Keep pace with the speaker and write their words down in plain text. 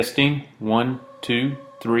Testing, 1, 2,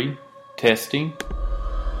 3, testing.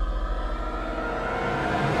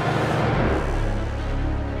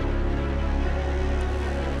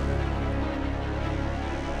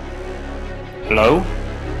 Hello?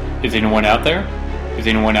 Is anyone out there? Is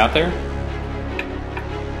anyone out there?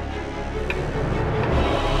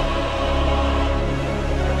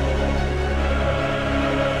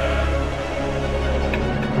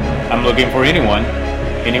 I'm looking for anyone.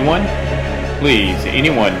 Anyone? Please,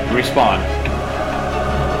 anyone, respond.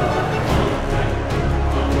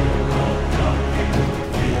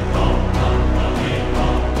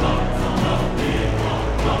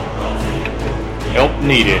 Help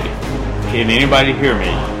needed. Can anybody hear me?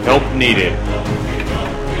 Help needed.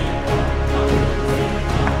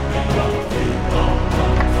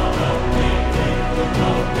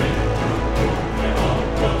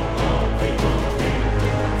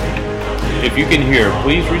 If you can hear,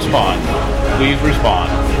 please respond. Please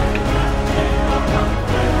respond.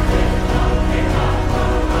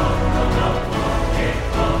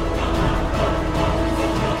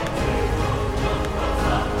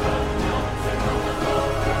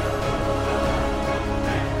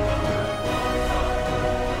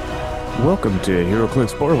 Welcome to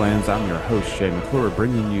HeroClix Borderlands. I'm your host, Shay McClure,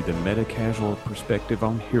 bringing you the meta-casual perspective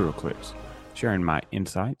on HeroClix, sharing my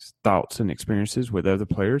insights, thoughts, and experiences with other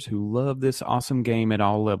players who love this awesome game at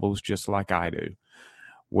all levels just like I do.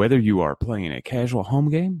 Whether you are playing a casual home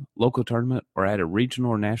game, local tournament, or at a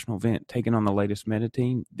regional or national event taking on the latest meta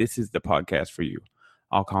team, this is the podcast for you.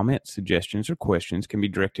 All comments, suggestions, or questions can be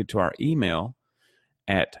directed to our email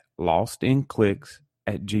at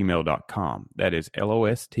lostinclicks@gmail.com. That is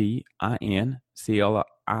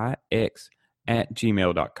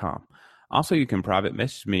LOSTINCLIX@gmail.com. Also, you can private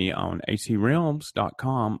message me on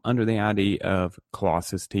hcrealms.com under the ID of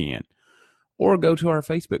Colossus10. Or go to our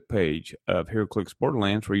Facebook page of HeroClix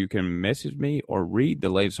Borderlands where you can message me or read the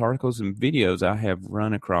latest articles and videos I have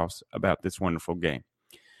run across about this wonderful game.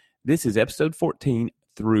 This is episode 14,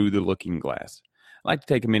 Through the Looking Glass. I'd like to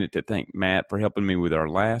take a minute to thank Matt for helping me with our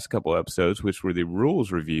last couple episodes, which were the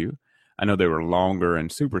rules review. I know they were longer and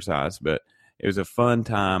supersized, but it was a fun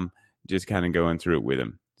time just kind of going through it with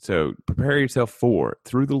him. So prepare yourself for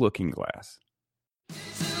Through the Looking Glass.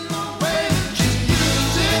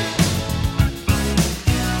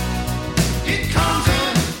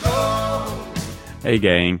 Hey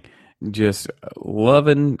gang, just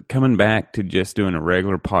loving coming back to just doing a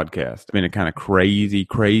regular podcast. It's been a kind of crazy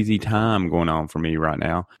time going on for me right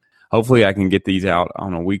now. Hopefully I can get these out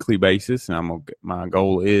on a weekly basis, and my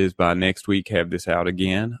goal is by next week have this out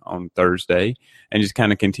again on Thursday and just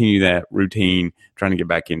kind of continue that routine, trying to get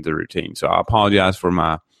back into the routine. So I apologize for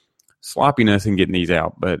my sloppiness in getting these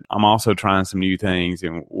out, but I'm also trying some new things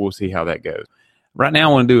and we'll see how that goes. Right now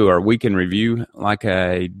I want to do our weekend review like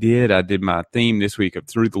I did my theme this week of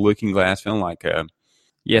Through the Looking Glass, feeling like I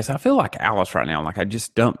feel like Alice right now. Like I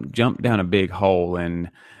just jumped down a big hole and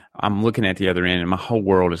I'm looking at the other end and my whole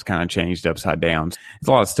world is kind of changed upside down. There's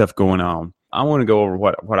a lot of stuff going on. I want to go over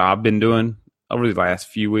what I've been doing over the last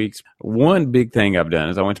few weeks. One big thing I've done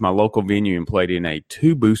is I went to my local venue and played in a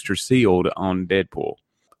 2-booster sealed on Deadpool.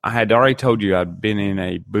 I had already told you I'd been in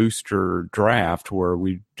a booster draft where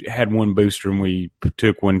we had one booster and we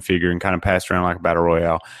took one figure and kind of passed around like a battle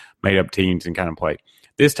royale, made up teams and kind of played.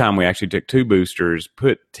 This time we actually took 2 boosters,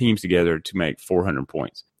 put teams together to make 400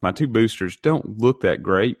 points. My 2 boosters don't look that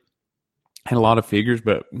great. Had a lot of figures,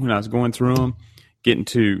 but when I was going through them, getting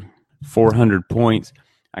to 400 points,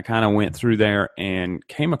 I kind of went through there and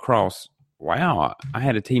came across, wow, I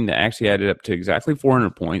had a team that actually added up to exactly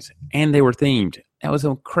 400 points and they were themed. That was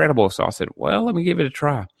incredible. So I said, well, let me give it a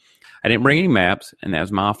try. I didn't bring any maps, and that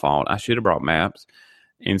was my fault. I should have brought maps.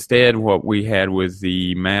 Instead, what we had was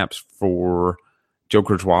the maps for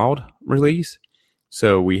Joker's Wild release.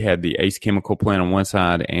 So we had the Ace Chemical plant on one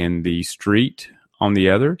side and the street on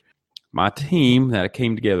the other. My team that I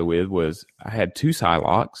came together with was I had 2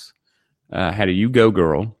 Psylocks, I had a You Go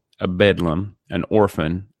Girl, a Bedlam, an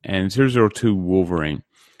Orphan, and 002 Wolverine.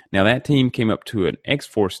 Now, that team came up to an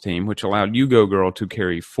X-Force team, which allowed You Go Girl to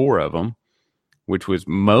carry 4 of them, which was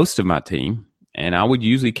most of my team. And I would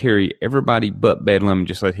usually carry everybody but Bedlam,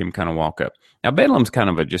 just let him kind of walk up. Now, Bedlam's kind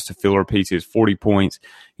of just a filler piece. He has 40 points.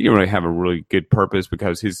 He didn't really have a really good purpose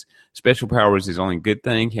because his special power was his only good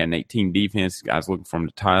thing. He had an 18 defense. Guys looking for him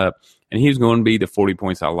to tie up. And he was going to be the 40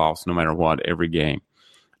 points I lost no matter what every game.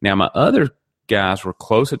 Now, my other guys were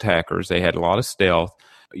close attackers. They had a lot of stealth.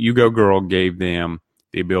 You Go Girl gave them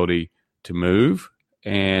the ability to move,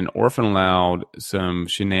 and Orphan allowed some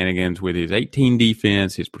shenanigans with his 18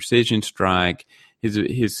 defense, his precision strike,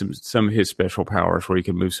 some of his special powers where he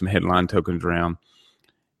could move some headline tokens around.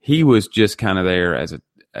 he was just kind of there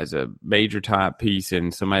as a major type piece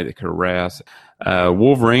and somebody that could harass.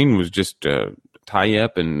 Wolverine was just tie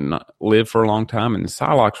up and live for a long time, and the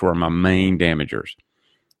Psylocks were my main damagers.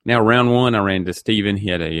 Now, round one, I ran into Steven. He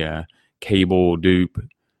had a Cable dupe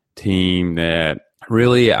team that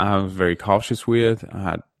really I was very cautious with.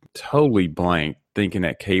 I totally blanked thinking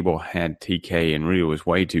that Cable had TK and really was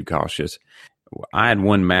way too cautious. I had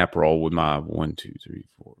one map roll with my 1, 2, 3,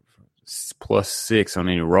 4, 5, +6 on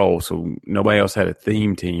any roll, so nobody else had a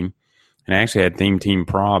theme team. And I actually had theme team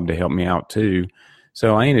Prob to help me out too.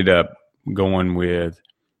 So I ended up going with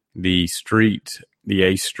the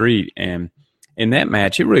Ace Street. And in that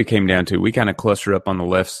match, it really came down to, we kind of clustered up on the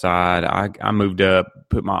left side. I moved up,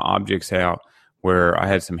 put my objects out where I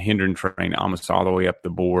had some hindering terrain almost all the way up the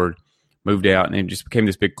board, moved out, and it just became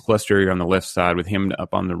this big cluster area on the left side with him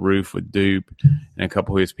up on the roof with Dupe and a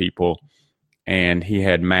couple of his people. And he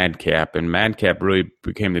had Madcap, and Madcap really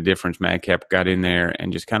became the difference. Madcap got in there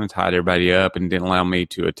and just kind of tied everybody up and didn't allow me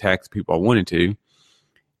to attack the people I wanted to.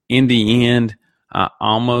 In the end, I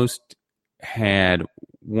almost had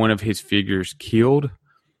one of his figures killed.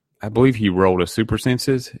 I believe he rolled a Super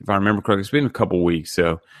Senses, if I remember correctly. It's been a couple weeks,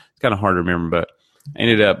 so it's kind of hard to remember, but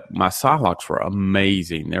ended up, my Psylocks were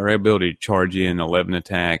amazing. Their ability to charge in 11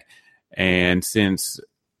 attack, and since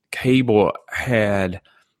Cable had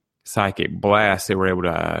Psychic Blast, they were able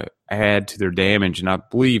to add to their damage, and I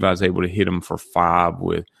believe I was able to hit them for 5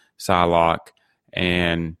 with Psylocke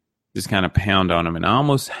and just kind of pound on him. And I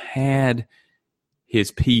almost had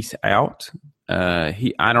his piece out.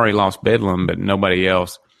 I'd already lost Bedlam, but nobody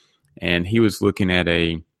else. And he was looking at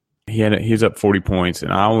he was up 40 points,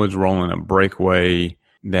 and I was rolling a breakaway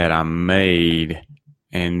that I made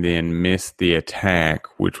and then missed the attack,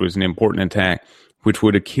 which was an important attack, which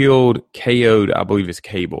would have KO'd, I believe it's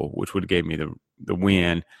Cable, which would have gave me the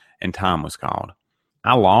win, and time was called.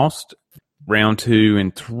 I lost round 2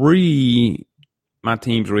 and 3. My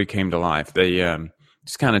teams really came to life. They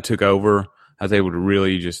just kind of took over. I was able to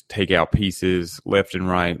really just take out pieces left and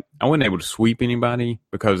right. I wasn't able to sweep anybody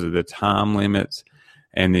because of the time limits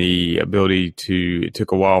and the ability it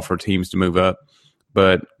took a while for teams to move up.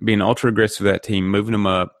 But being ultra aggressive with that team, moving them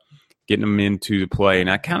up, getting them into the play.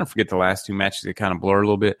 And I kind of forget the last 2 matches, they kind of blur a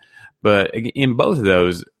little bit. But in both of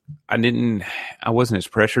those, I wasn't as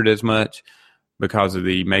pressured as much because of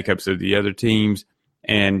the makeups of the other teams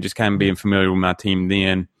and just kind of being familiar with my team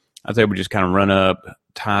then. I was able to just kind of run up,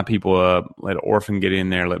 tie people up, let Orphan get in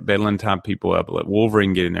there, let Bedlam tie people up, let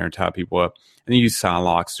Wolverine get in there and tie people up, and then use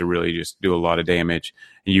Psylocks to really just do a lot of damage,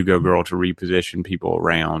 and Yugo Girl to reposition people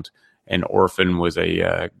around. And Orphan was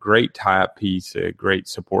a great tie-up piece, a great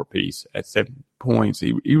support piece. At 7 points,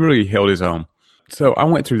 he really held his own. So I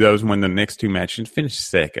went through those and won the next 2 matches, finished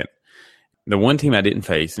second. The one team I didn't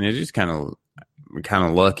face, and it's just kind of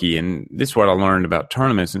lucky, and this is what I learned about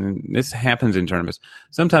tournaments, and this happens in tournaments.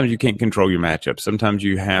 Sometimes you can't control your matchups. Sometimes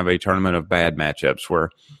you have a tournament of bad matchups where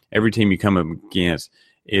every team you come up against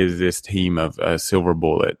is this team of Silver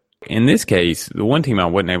Bullet. In this case, the one team I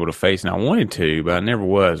wasn't able to face, and I wanted to, but I never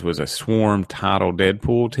was a Swarm Title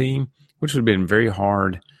Deadpool team, which would have been very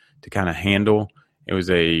hard to kind of handle. It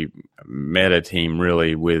was a meta team,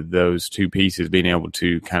 really, with those 2 pieces being able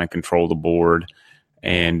to kind of control the board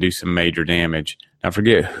and do some major damage. I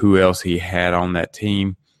forget who else he had on that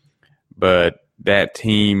team, but that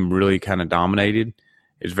team really kind of dominated.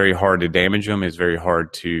 It's very hard to damage them. It's very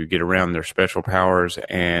hard to get around their special powers,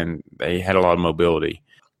 and they had a lot of mobility.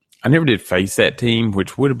 I never did face that team,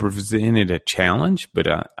 which would have presented a challenge, but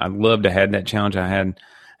I'd love to have that challenge. I had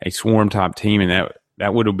a Swarm-type team, and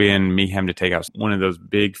that would have been me having to take out one of those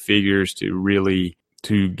big figures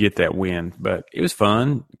to get that win. But it was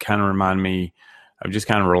fun. Kind of reminded me of just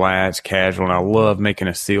kind of relaxed, casual, and I love making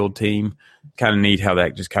a sealed team. Kind of neat how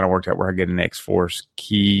that just kind of worked out where I get an X-Force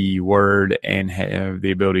keyword and have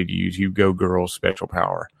the ability to use Yugo Girl's special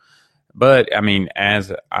power. But, I mean,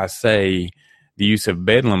 as I say, the use of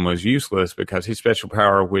Bedlam was useless because his special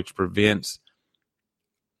power, which prevents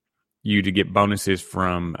you to get bonuses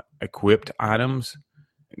from equipped items,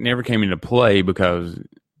 never came into play because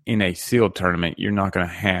in a sealed tournament, you're not going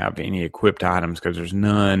to have any equipped items because there's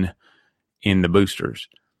none in the boosters.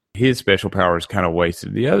 His special power is kind of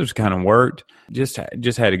wasted. The others kind of worked. Just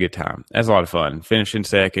had a good time. That's a lot of fun. Finishing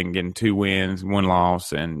second, getting 2 wins, 1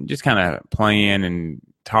 loss, and just kind of playing and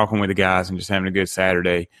talking with the guys and just having a good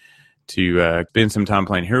Saturday to spend some time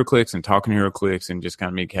playing HeroClix and talking HeroClix and just kind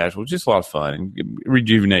of be casual. Just a lot of fun, and it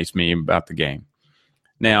rejuvenates me about the game.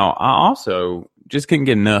 Now, I also just couldn't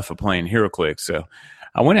get enough of playing HeroClix, so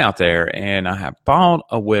I went out there and I have bought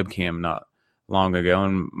a webcam not long ago,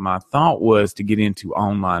 and my thought was to get into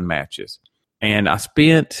online matches. And I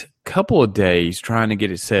spent a couple of days trying to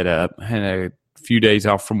get it set up. I had a few days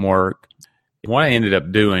off from work. What I ended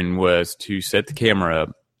up doing was to set the camera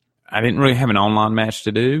up. I didn't really have an online match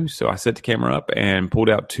to do, so I set the camera up and pulled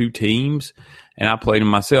out 2 teams, and I played them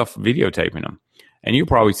myself, videotaping them. And you'll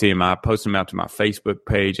probably see them. I post them out to my Facebook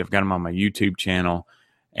page. I've got them on my YouTube channel.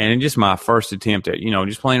 And just my first attempt at,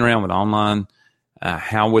 just playing around with online.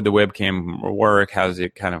 How would the webcam work? How does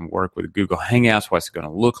it kind of work with Google Hangouts? What's it going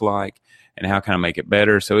to look like? And how can I make it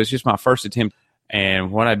better? So it's just my first attempt.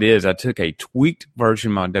 And what I did is I took a tweaked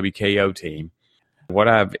version of my WKO team. What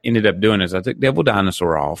I've ended up doing is I took Devil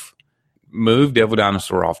Dinosaur off, moved Devil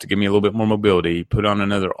Dinosaur off to give me a little bit more mobility, put on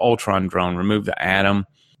another Ultron drone, removed the Atom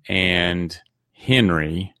and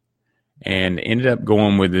Henry, and ended up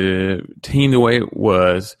going with the team the way it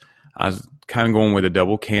was. I was kind of going with a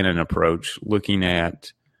double cannon approach, looking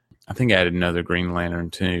at, I think I added another Green Lantern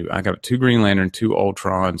too. I got 2 Green Lantern, 2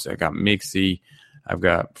 Ultrons. I got Mixie, I've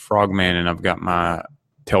got Frogman, and I've got my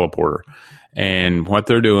teleporter. And what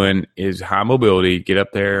they're doing is high mobility, get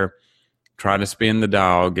up there, try to spin the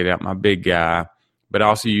dial, get out my big guy, but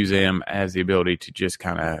also use them as the ability to just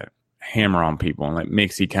kind of hammer on people and let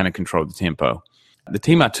Mixie kind of control the tempo. The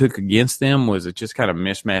team I took against them was a just kind of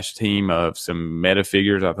mismatched team of some meta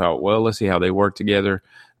figures. I thought, well, let's see how they work together.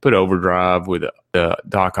 Put Overdrive with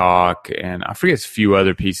Doc Ock, and I forget a few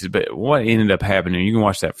other pieces. But what ended up happening, you can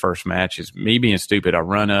watch that first match, is me being stupid. I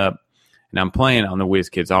run up, and I'm playing on the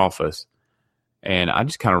WizKids office, and I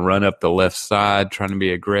just kind of run up the left side trying to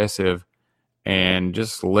be aggressive and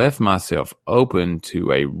just left myself open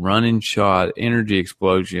to a running shot energy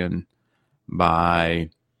explosion by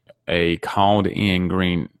a called in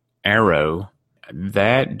Green Arrow.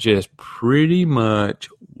 That just pretty much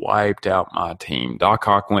wiped out my team. Doc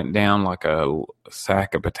Ock went down like a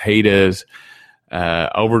sack of potatoes.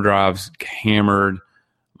 Overdrive's hammered.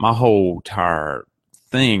 My whole entire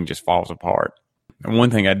thing just falls apart. And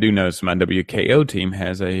one thing I do notice, my WKO team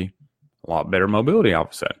has a lot better mobility all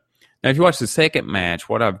of a sudden. Now, if you watch the second match,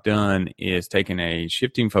 what I've done is taken a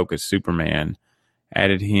shifting focus Superman,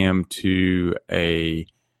 added him to a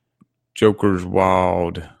Joker's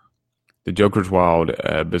Wild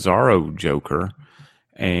Bizarro Joker,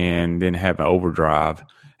 and then have an Overdrive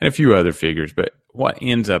and a few other figures. But what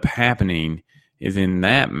ends up happening is in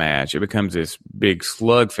that match, it becomes this big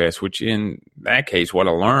slugfest, which in that case, what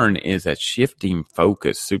I learned is that shifting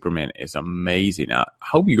focus Superman is amazing. I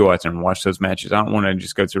hope you go out there and watch those matches. I don't want to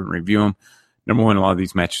just go through and review them. Number one, a lot of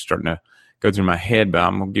these matches are starting to go through my head, but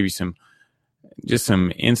I'm going to give you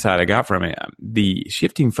some insight I got from it. The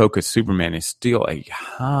shifting focus Superman is still a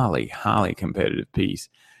highly, highly competitive piece.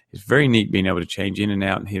 It's very neat being able to change in and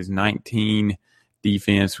out. His 19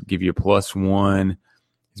 defense will give you a +1.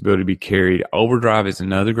 His ability to be carried. Overdrive is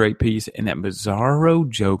another great piece. And that Bizarro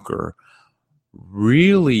Joker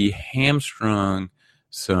really hamstrung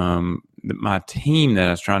my team that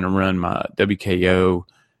I was trying to run, my WKO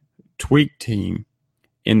tweak team,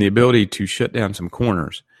 in the ability to shut down some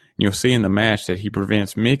corners. You'll see in the match that he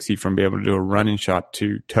prevents Mixie from being able to do a running shot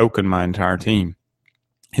to token my entire team.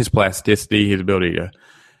 His plasticity, his ability to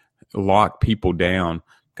lock people down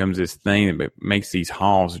becomes this thing that makes these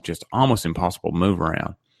halls just almost impossible to move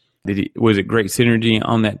around. Was it great synergy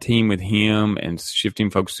on that team with him and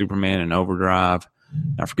shifting focus Superman and Overdrive?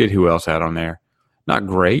 I forget who else out on there. Not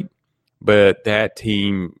great, but that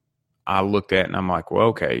team I looked at and I'm like, well,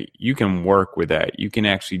 okay, you can work with that. You can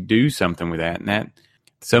actually do something with that. And that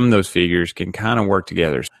some of those figures can kind of work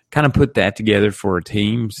together. Kind of put that together for a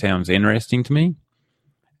team sounds interesting to me.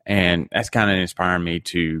 And that's kind of inspiring me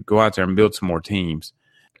to go out there and build some more teams.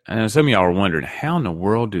 And some of y'all are wondering, how in the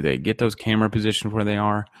world do they get those camera positions where they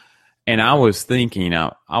are? And I was thinking,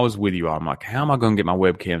 I was with you all. I'm like, how am I going to get my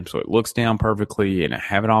webcam so it looks down perfectly and I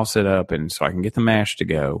have it all set up and so I can get the mash to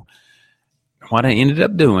go? What I ended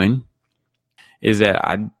up doing is that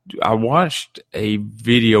I watched a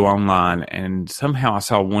video online and somehow I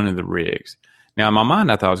saw one of the rigs. Now, in my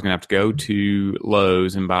mind, I thought I was going to have to go to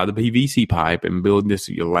Lowe's and buy the PVC pipe and build this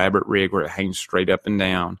elaborate rig where it hangs straight up and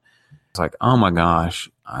down. It's like, oh my gosh,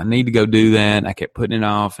 I need to go do that. I kept putting it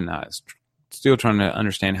off, and I was still trying to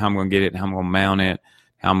understand how I'm going to get it, how I'm going to mount it,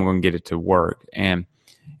 how I'm going to get it to work. And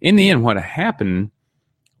in the end, what happened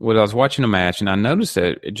was I was watching a match, and I noticed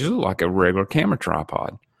that it just looked like a regular camera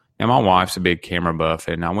tripod. Now, my wife's a big camera buff,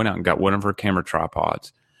 and I went out and got one of her camera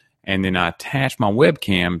tripods. And then I attached my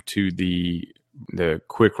webcam to the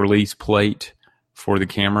quick release plate for the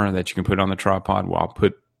camera that you can put on the tripod. Well, I'll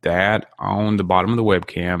put that on the bottom of the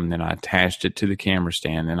webcam, and then I attached it to the camera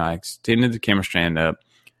stand. And I extended the camera stand up,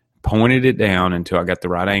 pointed it down until I got the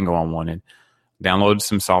right angle I wanted, downloaded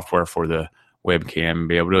some software for the webcam and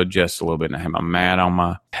be able to adjust a little bit. And I have my mat on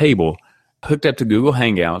my table hooked up to Google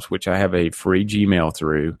Hangouts, which I have a free Gmail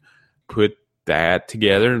through. Put that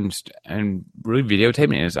together and really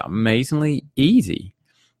videotaping it is amazingly easy.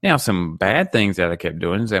 Now, some bad things that I kept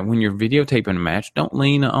doing is that when you're videotaping a match, don't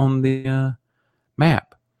lean on the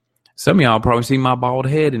map. Some of y'all probably see my bald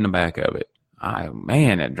head in the back of it.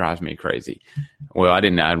 Man, that drives me crazy. Well, I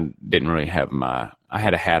didn't really have I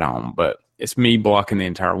had a hat on, but it's me blocking the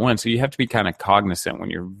entire one. So you have to be kind of cognizant when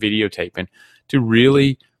you're videotaping to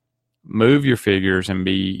really move your figures and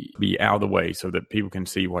be out of the way so that people can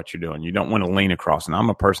see what you're doing. You don't want to lean across. And I'm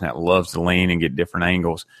a person that loves to lean and get different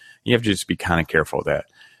angles. You have to just be kind of careful of that.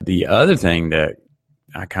 The other thing that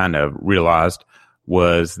I kind of realized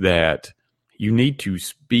was that you need to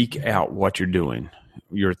speak out what you're doing,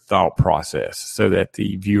 your thought process, so that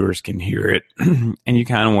the viewers can hear it. And you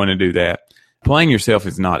kind of want to do that. Playing yourself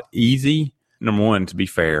is not easy. Number one, to be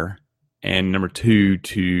fair. And number two,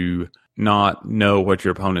 to not know what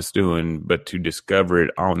your opponent's doing, but to discover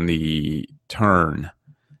it on the turn.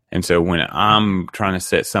 And so when I'm trying to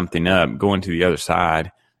set something up, going to the other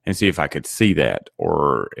side and see if I could see that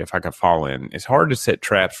or if I could fall in. It's hard to set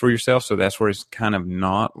traps for yourself, so that's where it's kind of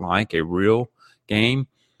not like a real game.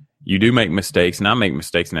 You do make mistakes, and I make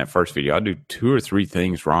mistakes in that first video. I do 2 or 3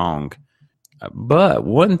 things wrong. But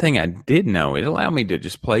one thing I did know, it allowed me to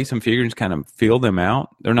just play some figures and kind of feel them out.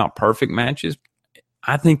 They're not perfect matches.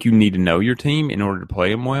 I think you need to know your team in order to play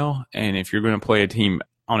them well. And if you're going to play a team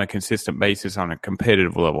on a consistent basis on a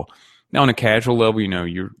competitive level, now on a casual level,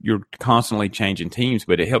 you're constantly changing teams,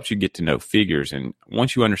 but it helps you get to know figures. And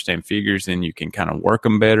once you understand figures, then you can kind of work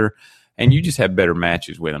them better, and you just have better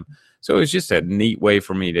matches with them. So it's just a neat way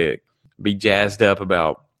for me to be jazzed up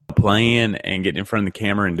about playing and getting in front of the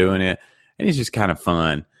camera and doing it. And it's just kind of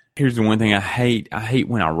fun. Here's the one thing I hate. I hate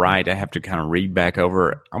when I write, I have to kind of read back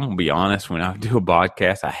over. I'm going to be honest, when I do a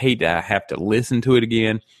podcast, I hate that I have to listen to it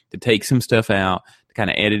again, to take some stuff out, to kind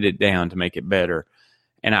of edit it down to make it better.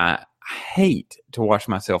 And I hate to watch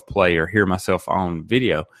myself play or hear myself on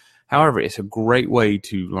video. However, it's a great way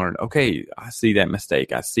to learn, okay, I see that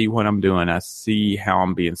mistake. I see what I'm doing. I see how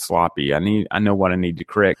I'm being sloppy. I know what I need to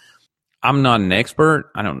correct. I'm not an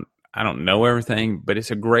expert. I don't know everything, but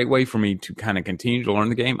it's a great way for me to kind of continue to learn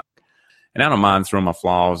the game. And I don't mind throwing my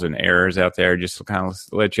flaws and errors out there just to kind of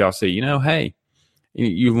let y'all see, hey,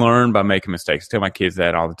 you learn by making mistakes. I tell my kids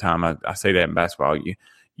that all the time. I say that in basketball.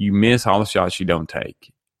 You miss all the shots you don't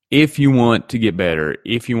take. If you want to get better,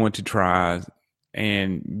 if you want to try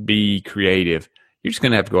and be creative, you're just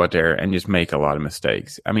going to have to go out there and just make a lot of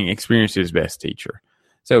mistakes. I mean, experience is best teacher.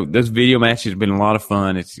 So those video matches have been a lot of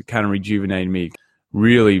fun. It's kind of rejuvenated me,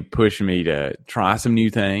 really pushing me to try some new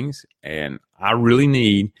things. And I really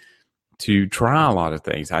need to try a lot of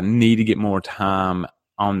things. I need to get more time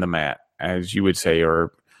on the mat, as you would say,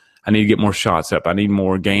 or I need to get more shots up. I need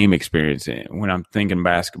more game experience when I'm thinking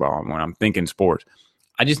basketball and when I'm thinking sports.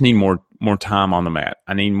 I just need more time on the mat.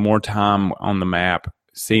 I need more time on the map,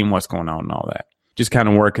 seeing what's going on and all that. Just kind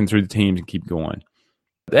of working through the teams and keep going.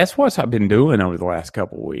 That's what I've been doing over the last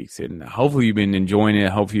couple of weeks, and hopefully you've been enjoying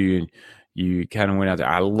it. Hopefully you kind of went out there.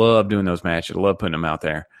 I love doing those matches. I love putting them out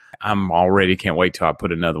there. I'm already can't wait till I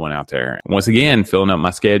put another one out there. Once again, filling up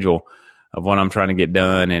my schedule of what I'm trying to get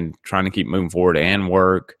done and trying to keep moving forward and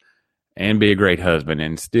work and be a great husband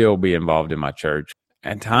and still be involved in my church.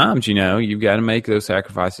 At times, you've got to make those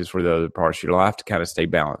sacrifices for the other parts of your life to kind of stay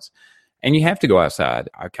balanced. And you have to go outside.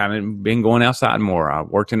 I've kind of been going outside more. I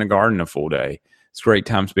worked in the garden a full day. It's a great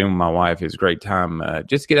time spending with my wife. It's a great time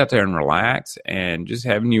just get out there and relax and just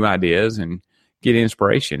have new ideas and get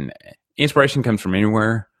inspiration. Inspiration comes from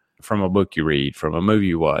anywhere, from a book you read, from a movie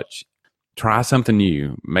you watch. Try something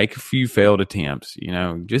new. Make a few failed attempts.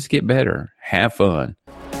 Just get better. Have fun.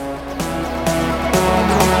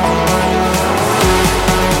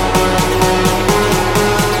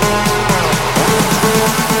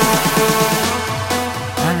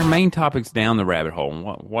 Main topics down the rabbit hole.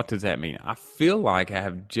 What does that mean? I feel like I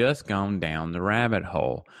have just gone down the rabbit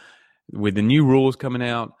hole. With the new rules coming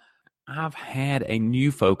out, I've had a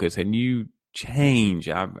new focus, a new change.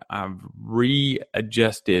 I've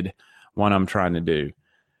readjusted what I'm trying to do.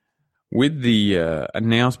 With the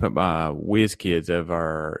announcement by WizKids of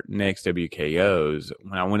our next WKOs,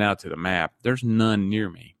 when I went out to the map, there's none near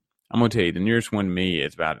me. I'm going to tell you, the nearest one to me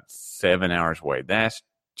is about 7 hours away. That's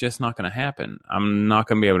just not going to happen. I'm not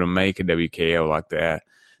going to be able to make a WKO like that.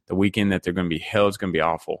 The weekend that they're going to be held is going to be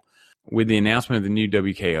awful. With the announcement of the new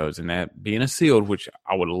WKOs and that being a sealed, which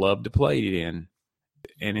I would love to play it in,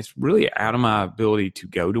 and it's really out of my ability to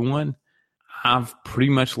go to one, I've pretty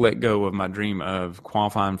much let go of my dream of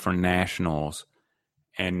qualifying for nationals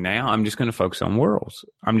And now I'm just going to focus on Worlds.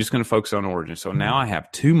 I'm just going to focus on Origins. So now I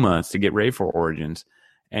have 2 months to get ready for Origins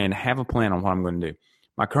and have a plan on what I'm going to do.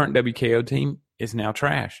 My current WKO team is now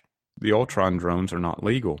trashed. The Ultron drones are not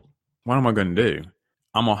legal. What am I going to do?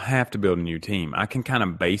 I'm going to have to build a new team. I can kind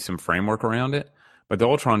of base some framework around it, but the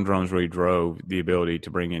Ultron drones really drove the ability to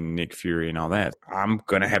bring in Nick Fury and all that. I'm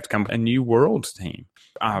going to have to come up with a new Worlds team.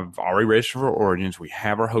 I've already registered for Origins. We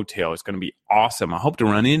have our hotel. It's going to be awesome. I hope to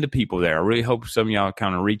run into people there. I really hope some of y'all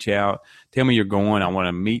kind of reach out, tell me you're going. I want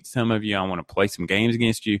to meet some of you. I want to play some games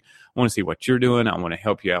against you. I want to see what you're doing. I want to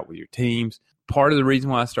help you out with your teams. Part of the reason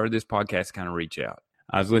why I started this podcast is kind of reach out.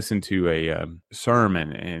 I was listening to a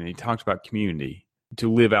sermon, and he talks about community. To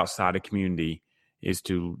live outside of community is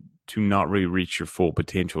to not really reach your full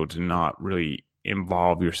potential, to not really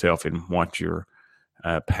involve yourself in what your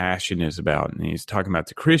passion is about. And he's talking about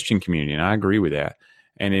the Christian community, and I agree with that.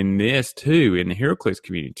 And in this too, in the HeroClix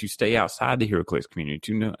community, to stay outside the HeroClix community,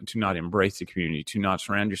 to not embrace the community, to not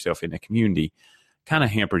surround yourself in the community, kind of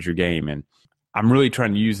hampers your game. And I'm really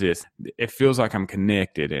trying to use this. It feels like I'm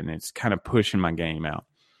connected, and it's kind of pushing my game out.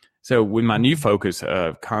 So with my new focus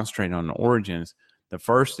of concentrating on the Origins, the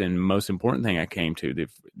first and most important thing I came to,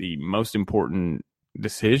 the most important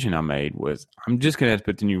decision I made was I'm just going to have to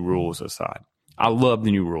put the new rules aside. I love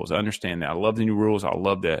the new rules. I understand that. I love the new rules. I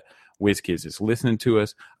love that WizKids is listening to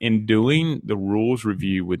us. In doing the rules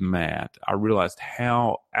review with Matt, I realized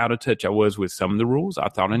how out of touch I was with some of the rules. I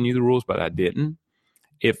thought I knew the rules, but I didn't.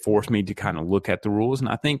 It forced me to kind of look at the rules. And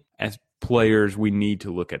I think as players, we need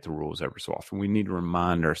to look at the rules every so often. We need to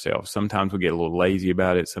remind ourselves. Sometimes we get a little lazy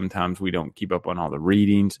about it. Sometimes we don't keep up on all the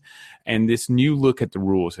readings. And this new look at the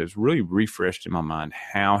rules has really refreshed in my mind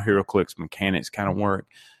how HeroClix mechanics kind of work,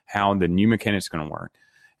 how the new mechanics are going to work.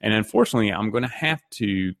 And unfortunately, I'm going to have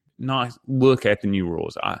to not look at the new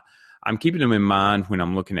rules. I'm keeping them in mind when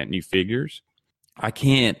I'm looking at new figures. I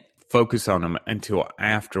can't focus on them until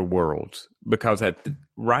after Worlds, because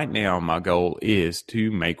right now my goal is to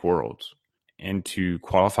make Worlds and to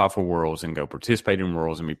qualify for Worlds and go participate in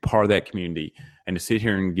Worlds and be part of that community, and to sit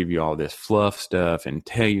here and give you all this fluff stuff and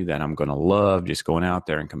tell you that I'm going to love just going out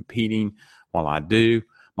there and competing while I do.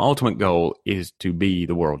 My ultimate goal is to be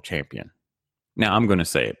the world champion. Now, I'm going to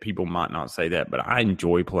say it. People might not say that, but I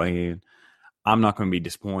enjoy playing. I'm not going to be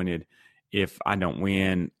disappointed if I don't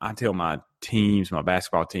win. I tell my teams, my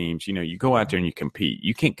basketball teams, you go out there and you compete.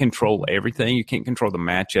 You can't control everything. You can't control the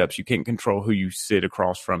matchups. You can't control who you sit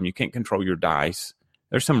across from. You can't control your dice.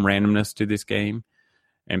 There's some randomness to this game,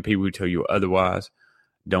 and people who tell you otherwise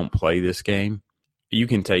don't play this game. You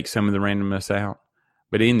can take some of the randomness out,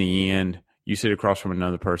 but in the end, you sit across from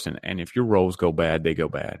another person, and if your rolls go bad, they go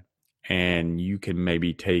bad. And you can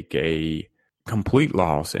maybe take a complete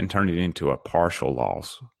loss and turn it into a partial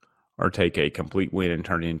loss, or take a complete win and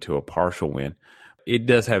turn it into a partial win. It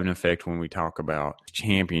does have an effect when we talk about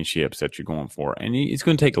championships that you're going for. And it's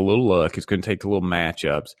going to take a little luck. It's going to take a little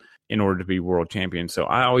matchups in order to be world champion. So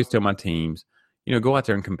I always tell my teams, go out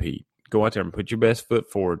there and compete. Go out there and put your best foot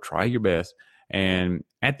forward. Try your best. And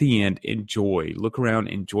at the end, enjoy. Look around.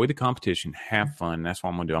 Enjoy the competition. Have fun. That's what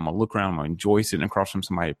I'm going to do. I'm going to look around. I'm going to enjoy sitting across from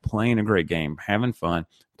somebody playing a great game, having fun,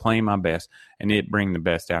 playing my best, and it bring the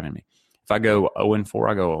best out of me. If I go 0-4,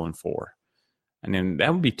 I go 0-4. And then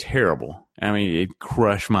that would be terrible. I mean, it'd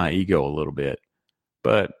crush my ego a little bit.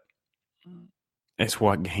 But it's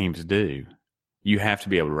what games do. You have to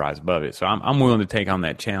be able to rise above it. So I'm willing to take on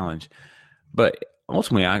that challenge. But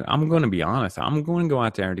ultimately, I'm going to be honest. I'm going to go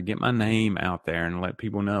out there to get my name out there and let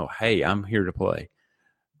people know, hey, I'm here to play.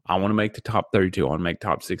 I want to make the top 32. I want to make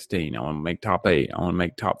top 16. I want to make top 8. I want to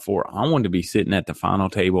make top 4. I want to be sitting at the final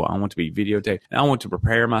table. I want to be videotaped. And I want to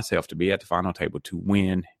prepare myself to be at the final table to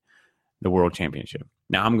win the world championship.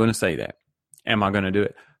 Now, I'm going to say that. Am I going to do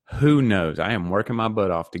it? Who knows? I am working my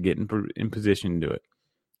butt off to get in position to do it.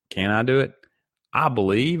 Can I do it? I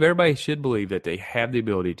believe, everybody should believe that they have the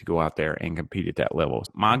ability to go out there and compete at that level.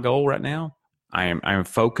 My goal right now, I am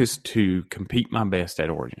focused to compete my best at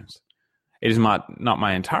Origins. It is not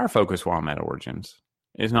my entire focus while I'm at Origins.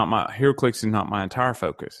 It's not my HeroClix is not my entire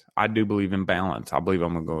focus. I do believe in balance. I believe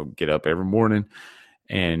I'm going to go get up every morning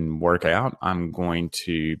and work out. I'm going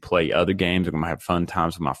to play other games. I'm going to have fun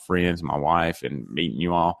times with my friends, my wife, and meeting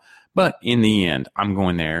you all. But in the end, I'm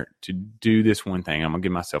going there to do this one thing. I'm going to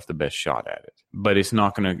give myself the best shot at it. But it's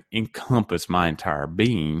not going to encompass my entire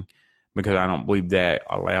being, because I don't believe that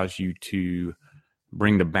allows you to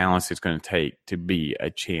bring the balance it's going to take to be a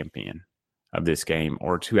champion of this game,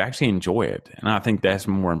 or to actually enjoy it. And I think that's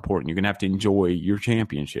more important. You're going to have to enjoy your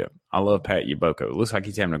championship. I love Pat Yaboko. It looks like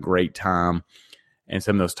he's having a great time. And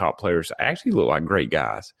some of those top players actually look like great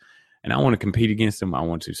guys. and I want to compete against them. I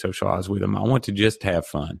want to socialize with them. I want to just have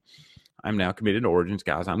fun. I'm now committed to Origins,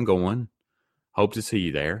 guys. I'm going. Hope to see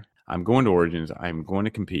you there. I'm going to Origins. I'm going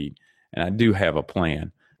to compete, and I do have a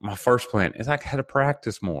plan. My first plan is I got to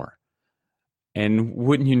practice more. And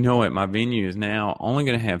wouldn't you know it, my venue is now only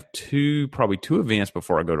going to have probably two events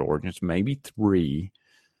before I go to Origins, maybe three.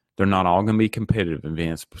 They're not all going to be competitive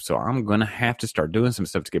events, so I'm going to have to start doing some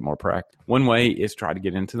stuff to get more practice. One way is try to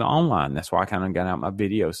get into the online. That's why I kind of got out my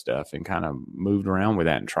video stuff and kind of moved around with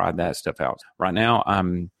that and tried that stuff out. Right now,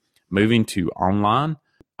 I'm moving to online.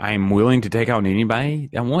 I'm willing to take on anybody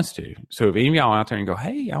that wants to. So if any of y'all out there and go,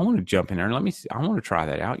 hey, I want to jump in there and let me see, I want to try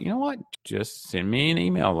that out. You know what? Just send me an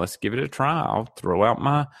email. Let's give it a try. I'll throw out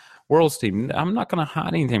my Worlds team. I'm not going to hide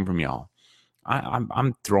anything from y'all.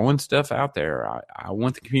 I'm throwing stuff out there. I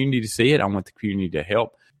want the community to see it. I want the community to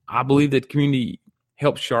help. I believe that the community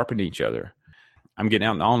helps sharpen each other. I'm getting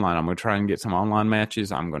out in the online. I'm going to try and get some online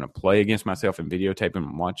matches. I'm going to play against myself and videotape them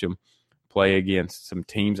and watch them. Play against some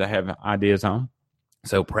teams I have ideas on.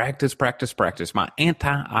 So practice, practice, practice. My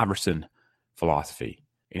anti-Iverson philosophy.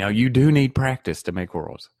 You do need practice to make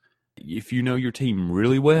Worlds. If you know your team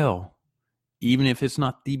really well, even if it's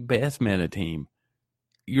not the best meta team,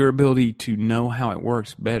 your ability to know how it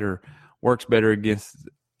works better against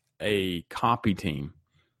a copy team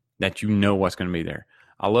that you know what's going to be there.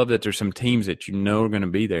 I love that there's some teams that you know are going to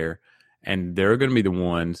be there, and they're going to be the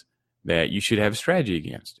ones that you should have a strategy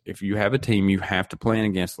against. If you have a team, you have to plan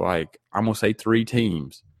against, like, I'm going to say 3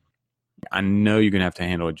 teams. I know you're going to have to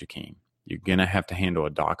handle a Jakeem. You're going to have to handle a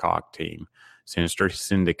Doc Ock team, Sinister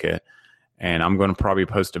Syndicate, and I'm going to probably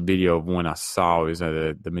post a video of one I saw. It was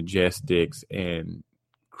the Majestics, and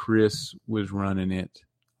Chris was running it.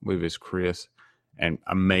 I believe it's Chris. And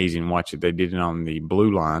amazing. Watch it. They did it on the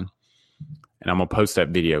blue line. And I'm going to post that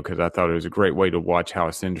video because I thought it was a great way to watch how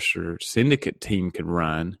a Sinister Syndicate team could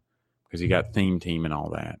run, because he got theme team and all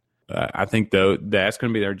that. I think, though, that's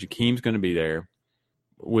going to be there. Jakeem's going to be there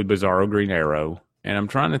with Bizarro Green Arrow. And I'm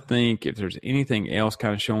trying to think if there's anything else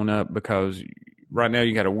kind of showing up, because right now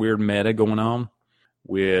you got a weird meta going on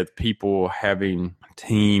with people having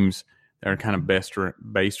teams that are kind of based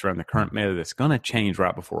around the current meta that's going to change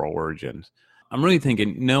right before Origins. I'm really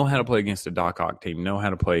thinking, know how to play against a Doc Ock team, know how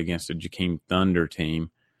to play against a Jakeem Thunder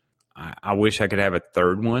team. I wish I could have a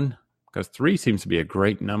third one, because 3 seems to be a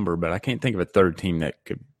great number, but I can't think of a third team that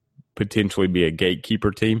could potentially be a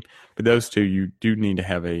gatekeeper team. But those two you do need to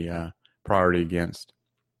have a priority against.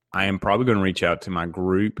 I am probably going to reach out to my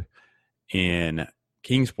group in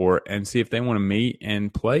Kingsport and see if they want to meet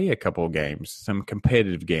and play a couple of games, some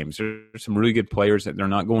competitive games. There's some really good players that they're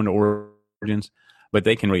not going to Origins, but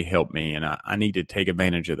they can really help me, and I need to take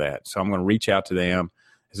advantage of that. So I'm going to reach out to them.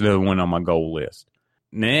 There's another one on my goal list.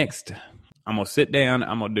 Next, I'm going to sit down.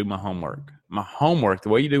 I'm going to do my homework. My homework, the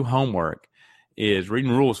way you do homework, is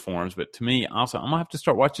reading rules forms. But to me, also, I'm going to have to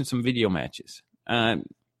start watching some video matches. 2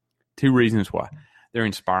 reasons why. They're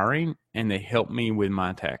inspiring, and they help me with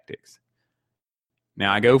my tactics.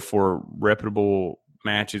 Now, I go for reputable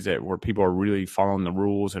matches where people are really following the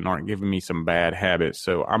rules and aren't giving me some bad habits.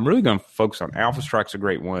 So I'm really going to focus on Alpha Strike's a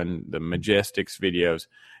great one, the Majestics videos,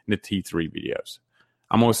 and the T3 videos.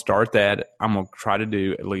 I'm going to start that. I'm going to try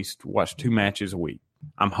to watch 2 matches a week.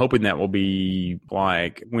 I'm hoping that will be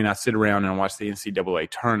like when I sit around and watch the NCAA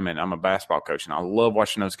tournament. I'm a basketball coach, and I love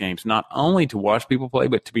watching those games, not only to watch people play,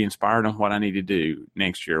 but to be inspired on what I need to do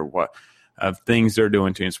next year, what of things they're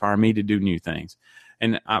doing to inspire me to do new things.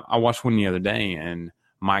 And I watched one the other day, and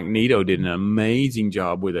Mike Nito did an amazing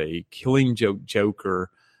job with a Killing Joke Joker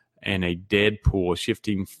and a Deadpool,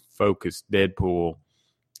 shifting focus Deadpool,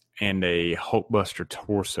 and a Hulkbuster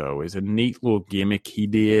torso. Is a neat little gimmick he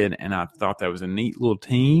did, and I thought that was a neat little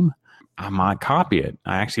team. I might copy it.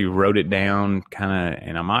 I actually wrote it down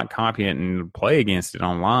and I might copy it and play against it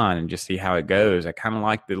online and just see how it goes. I kind of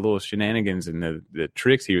like the little shenanigans and the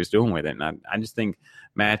tricks he was doing with it. And I just think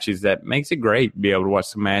matches, that makes it great to be able to watch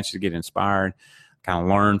some matches, get inspired, kind of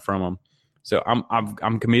learn from them. So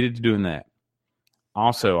I'm committed to doing that.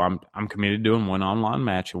 Also, I'm committed to doing one online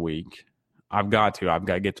match a week. I've got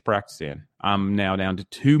to get the practice in. I'm now down to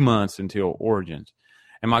 2 months until Origins,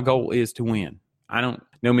 and my goal is to win. I don't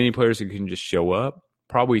know many players who can just show up.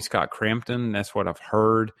 Probably Scott Crampton. That's what I've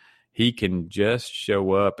heard. He can just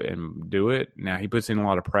show up and do it. Now, he puts in a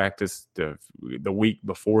lot of practice the week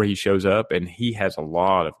before he shows up, and he has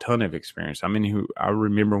a ton of experience. I mean, I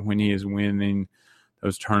remember when he is winning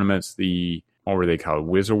those tournaments, what were they called?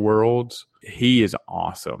 Wizard Worlds. He is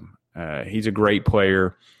awesome. He's a great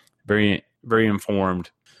player, very, very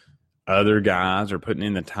informed. Other guys are putting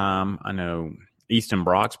in the time. I know Easton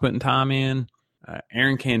Brock's putting time in.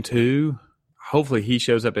 Aaron Cantu, hopefully he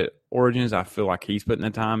shows up at Origins. I feel like he's putting the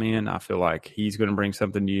time in. I feel like he's going to bring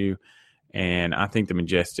something new. And I think the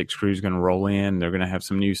Majestics crew is going to roll in. They're going to have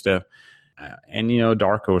some new stuff. And,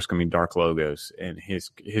 Dark Horse is going to be Dark Logos and his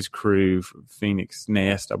crew, Phoenix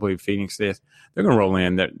Nest, I believe Phoenix Nest, they're going to roll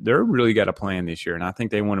in. They're really got a plan this year, and I think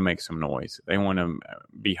they want to make some noise. They want to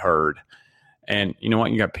be heard. And you know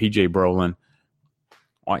what? You got PJ Brolin.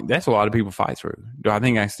 Like, that's a lot of people fight through. Do I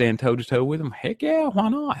think I stand toe-to-toe with them? Heck yeah, why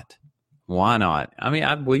not? Why not? I mean,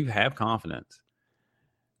 I believe have confidence.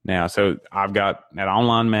 Now, so I've got that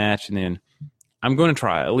online match, and then I'm going to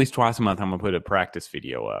try at least twice a month. I'm going to put a practice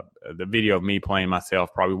video up. The video of me playing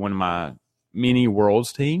myself, probably one of my mini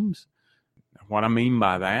Worlds teams. What I mean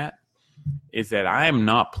by that is that I am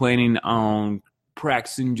not planning on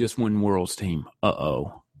practicing just one Worlds team.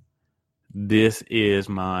 This is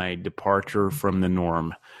my departure from the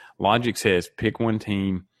norm. Logic says pick one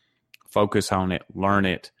team, focus on it, learn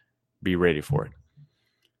it, be ready for it.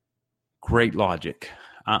 Great logic.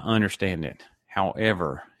 I understand it.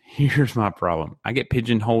 However, here's my problem. I get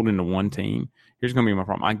pigeonholed into one team. Here's going to be my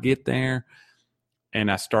problem. I get there and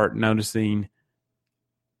I start noticing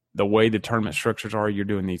the way the tournament structures are. You're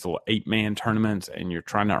doing these little 8-man tournaments and you're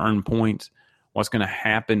trying to earn points. What's going to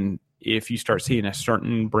happen if you start seeing a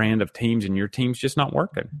certain brand of teams and your team's just not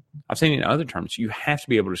working? I've seen it in other tournaments. You have to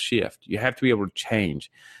be able to shift. You have to be able to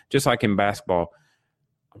change. Just like in basketball,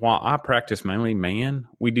 while I practice mainly man,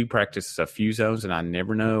 we do practice a few zones, and I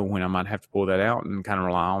never know when I might have to pull that out and kind of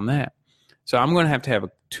rely on that. So I'm going to have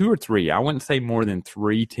 2 or 3. I wouldn't say more than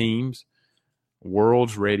 3 teams,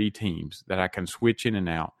 Worlds-ready teams that I can switch in and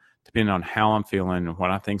out depending on how I'm feeling and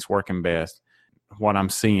what I think's working best, what I'm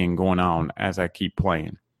seeing going on as I keep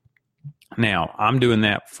playing. Now, I'm doing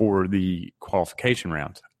that for the qualification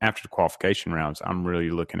rounds. After the qualification rounds, I'm really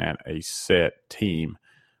looking at a set team.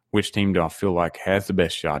 Which team do I feel like has the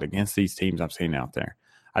best shot against these teams I'm seeing out there?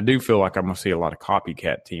 I do feel like I'm going to see a lot of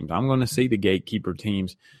copycat teams. I'm going to see the gatekeeper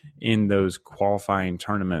teams in those qualifying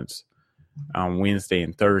tournaments on Wednesday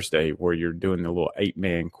and Thursday where you're doing the little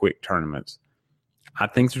 8-man quick tournaments. I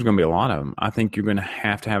think there's going to be a lot of them. I think you're going to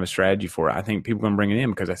have a strategy for it. I think people are going to bring it in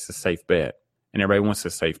because that's a safe bet, and everybody wants a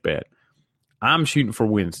safe bet. I'm shooting for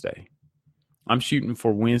Wednesday. I'm shooting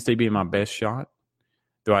for Wednesday being my best shot.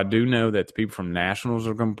 Though I do know that the people from Nationals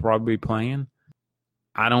are going to probably be playing.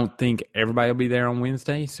 I don't think everybody will be there on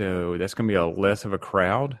Wednesday, so that's going to be a less of a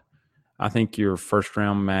crowd. I think your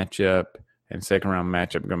first-round matchup and second-round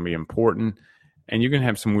matchup are going to be important, and you're going to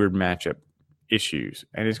have some weird matchup issues.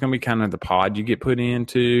 And it's going to be kind of the pod you get put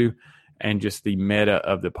into and just the meta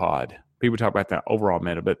of the pod. People talk about the overall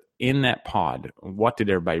meta, but in that pod, what did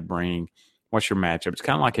everybody bring? What's your matchup? It's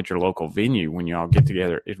kind of like at your local venue when you all get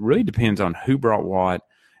together. It really depends on who brought what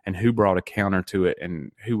and who brought a counter to it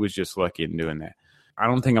and who was just lucky in doing that. I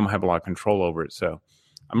don't think I'm going to have a lot of control over it. So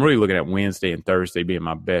I'm really looking at Wednesday and Thursday being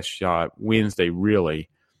my best shot. Wednesday, really.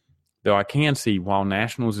 Though I can see while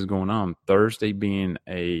Nationals is going on, Thursday being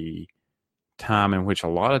a time in which a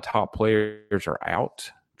lot of top players are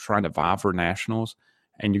out trying to vie for Nationals.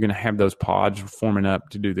 And you're going to have those pods forming up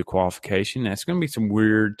to do the qualification. That's going to be some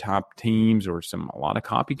weird top teams or a lot of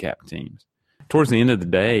copycat teams. Towards the end of the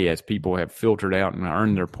day, as people have filtered out and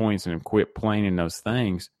earned their points and quit playing in those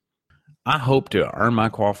things, I hope to earn my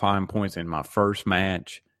qualifying points in my first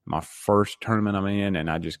match, my first tournament I'm in, and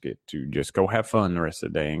I just get to just go have fun the rest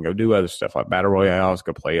of the day and go do other stuff like battle royales,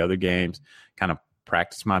 go play other games, kind of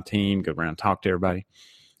practice my team, go around, talk to everybody.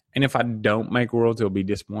 And if I don't make Worlds, it'll be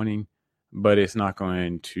disappointing. But it's not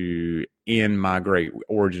going to end my great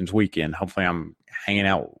Origins weekend. Hopefully I'm hanging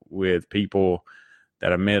out with people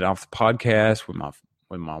that I met off the podcast, with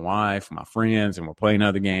my wife, my friends, and we're playing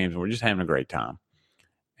other games, and we're just having a great time.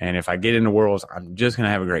 And if I get into Worlds, I'm just going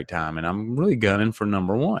to have a great time, and I'm really gunning for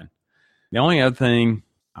number 1. The only other thing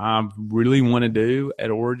I really want to do at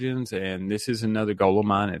Origins, and this is another goal of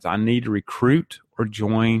mine, is I need to recruit or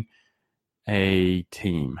join a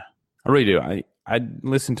team. I really do. I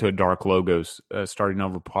listened to a Dark Logos Starting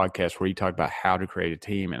Over podcast where he talked about how to create a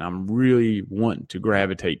team, and I'm really wanting to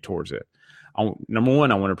gravitate towards it. Number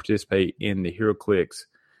 1, I want to participate in the HeroClix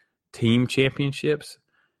team championships,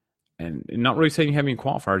 and not really saying you have any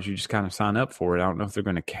qualifiers. You just kind of sign up for it. I don't know if they're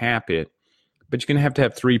going to cap it, but you're going to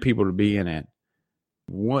have 3 people to be in it.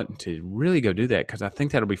 Want to really go do that because I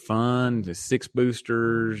think that'll be fun. The 6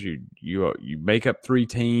 boosters, you make up 3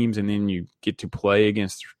 teams, and then you get to play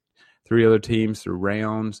against 3 other teams through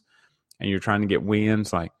rounds, and you're trying to get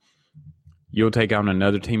wins. Like, you'll take on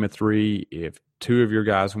another team of 3. If 2 of your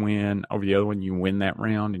guys win over the other one, you win that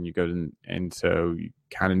round, and you go to, and so you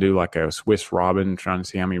kind of do like a Swiss Robin, trying to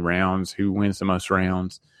see how many rounds, who wins the most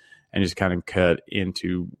rounds, and just kind of cut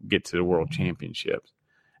into get to the world championships.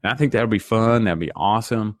 And I think that'll be fun. That'll be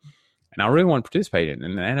awesome. And I really want to participate in it.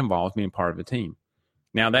 And that involves being part of a team.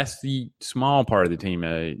 Now, that's the small part of the team,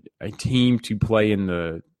 a team to play in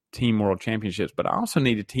the Team World Championships. But I also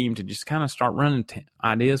need a team to just kind of start running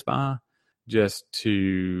ideas by, just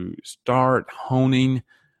to start honing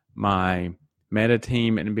my meta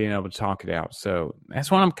team and being able to talk it out. So that's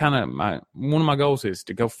what I'm one of my goals is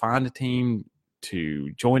to go find a team,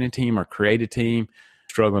 to join a team or create a team.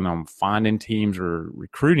 Struggling on finding teams or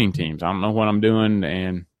recruiting teams. I don't know what I'm doing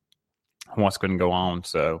and what's going to go on.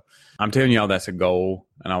 So I'm telling y'all that's a goal.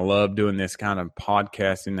 And I love doing this kind of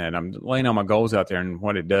podcasting, that I'm laying all my goals out there. And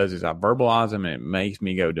what it does is I verbalize them and it makes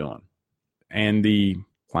me go do them. And the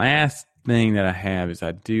last thing that I have is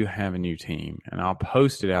I do have a new team, and I'll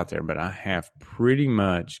post it out there, but I have pretty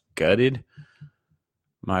much gutted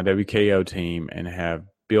my WKO team and have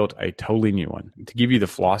built a totally new one. To give you the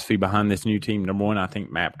philosophy behind this new team, number one, I think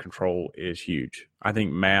map control is huge. I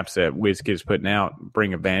think maps that WizKid is putting out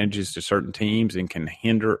bring advantages to certain teams and can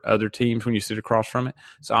hinder other teams when you sit across from it.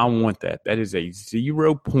 So I want that. That is a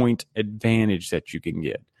 0-point advantage that you can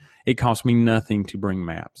get. It costs me nothing to bring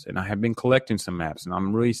maps, and I have been collecting some maps, and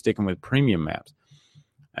I'm really sticking with premium maps.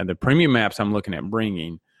 And the premium maps I'm looking at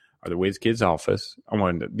bringing are the WizKid's office. I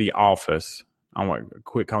want the office. I want to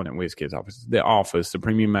quit calling it WizKid's office. The office, the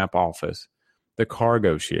premium map office, the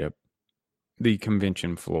cargo ship, the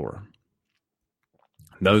convention floor.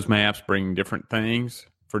 Those maps bring different things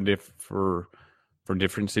for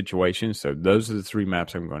different situations. So those are the 3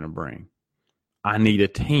 maps I'm going to bring. I need a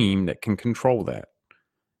team that can control that.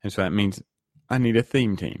 And so that means I need a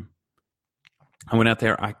theme team. I went out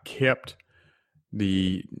there. I kept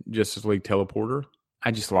the Justice League teleporter. I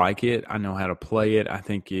just like it. I know how to play it. I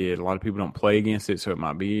think a lot of people don't play against it, so it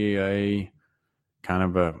might be a kind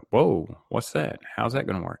of a, whoa, what's that? How's that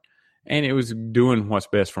going to work? And it was doing what's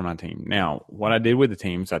best for my team. Now, what I did with the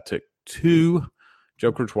teams, I took 2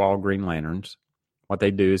 Joker's Wild Green Lanterns. What they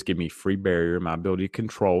do is give me free barrier, my ability to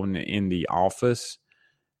control in the office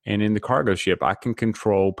and in the cargo ship. I can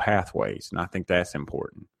control pathways, and I think that's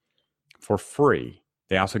important. For free,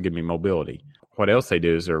 they also give me mobility. What else they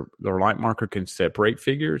do is their light marker can separate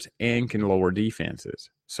figures and can lower defenses.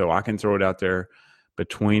 So I can throw it out there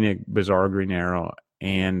between a Bizarre Green Arrow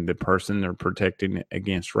and the person they're protecting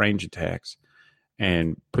against range attacks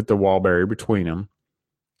and put the wall barrier between them.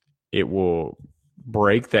 It will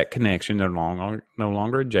break that connection. They're no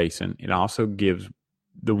longer adjacent. It also gives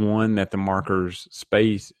the one that the marker's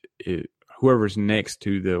space, whoever's next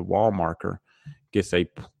to the wall marker gets a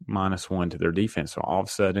 -1 to their defense. So all of a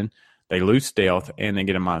sudden, they lose stealth, and they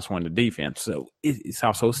get a -1 to defense. So it's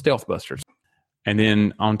also a stealth buster. And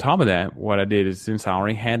then on top of that, what I did is, since I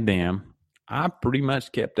already had them, I pretty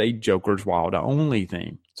much kept a Joker's Wild only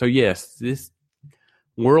theme. So yes, this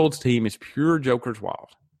World's team is pure Joker's Wild.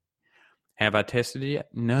 Have I tested it yet?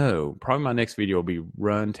 No. Probably my next video will be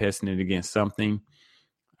testing it against something.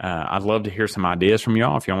 I'd love to hear some ideas from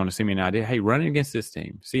y'all. If y'all want to send me an idea, hey, run it against this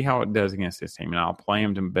team. See how it does against this team, and I'll play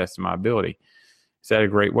them to the best of my ability. Is that a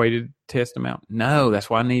great way to test them out? No, that's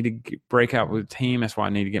why I need to break out with a team. That's why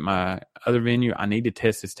I need to get my other venue. I need to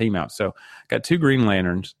test this team out. So I got 2 Green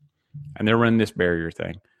Lanterns, and they're running this barrier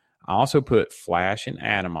thing. I also put Flash and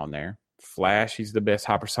Adam on there. Flash, he's the best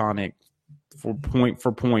hypersonic for point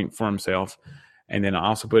for himself. And then I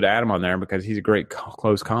also put Adam on there because he's a great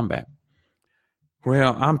close combat.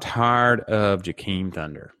 Well, I'm tired of Jakeem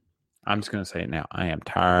Thunder. I'm just going to say it now. I am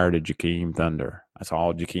tired of Jakeem Thunder. That's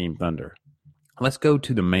all Jakeem Thunder. Let's go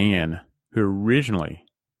to the man who originally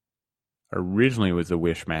was the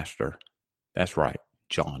Wishmaster. That's right,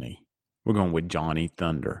 Johnny. We're going with Johnny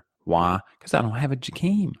Thunder. Why? Because I don't have a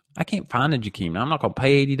Jakeem. I can't find a Jakeem. I'm not going to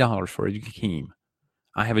pay $80 for a Jakeem.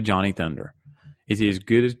 I have a Johnny Thunder. Is he as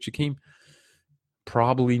good as Jakeem?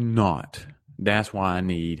 Probably not. That's why I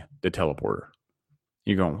need the teleporter.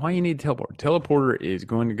 You're going, why you need a teleporter? Teleporter is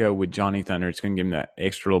going to go with Johnny Thunder. It's going to give him that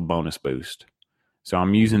extra little bonus boost. So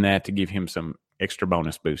I'm using that to give him some extra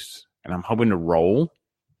bonus boosts. And I'm hoping to roll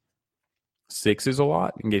 6s a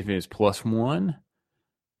lot and give him his +1,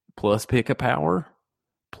 plus pickup power,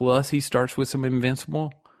 plus he starts with some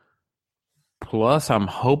invincible. Plus I'm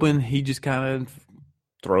hoping he just kind of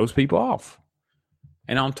throws people off.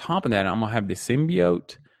 And on top of that, I'm going to have the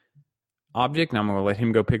symbiote object, and I'm going to let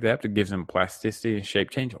him go pick that up. That gives him plasticity and shape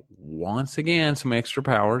change. Once again, some extra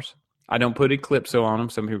powers. I don't put Eclipso on him.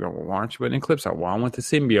 Some people go, well, why aren't you putting Eclipso? Well, I want the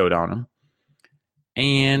symbiote on him.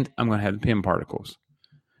 And I'm going to have the Pym particles.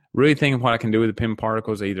 Really thinking what I can do with the Pym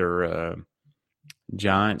particles, either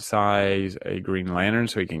giant size a Green Lantern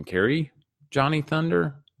so he can carry Johnny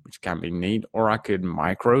Thunder, which can be neat. Or I could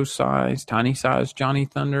tiny size Johnny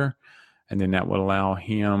Thunder, and then that would allow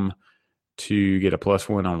him to get a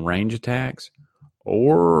 +1 on range attacks.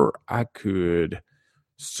 Or I could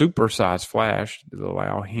supersize Flash to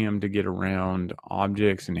allow him to get around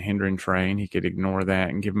objects and hindering terrain. He could ignore that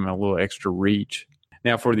and give him a little extra reach.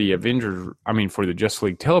 Now, for the for the Justice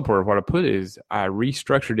League teleporter, what I put is I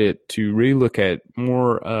restructured it to really look at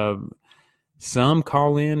more of some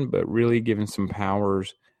call-in, but really giving some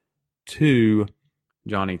powers to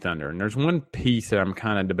Johnny Thunder. And there's one piece that I'm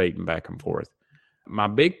kind of debating back and forth. My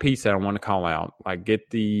big piece that I want to call out, like get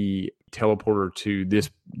the teleporter to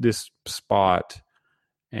this spot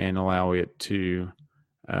and allow it to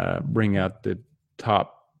bring out the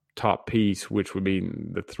top piece, which would be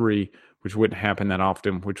the 3, which wouldn't happen that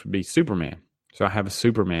often, which would be Superman. So I have a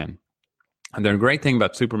Superman. And the great thing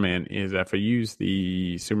about Superman is if I use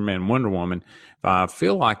the Superman Wonder Woman, if I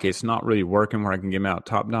feel like it's not really working where I can get him out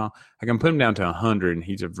top dial, I can put him down to 100, and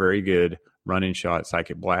he's a very good running shot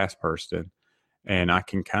Psychic Blast person. And I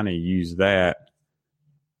can kind of use that,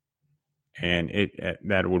 and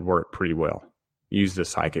that would work pretty well. Use the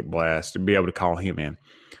Psychic Blast to be able to call him in.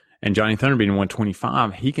 And Johnny Thunder being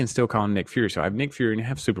 125, he can still call Nick Fury. So I have Nick Fury and I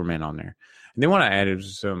have Superman on there. And then what I added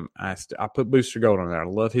was I put Booster Gold on there. I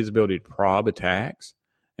love his ability to prob attacks.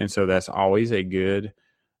 And so that's always a good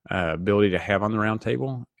ability to have on the round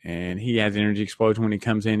table. And he has Energy Explosion when he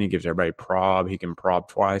comes in. He gives everybody prob. He can prob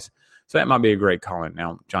twice. So that might be a great call-in.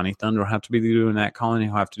 Now, Johnny Thunder will have to be doing that call-in.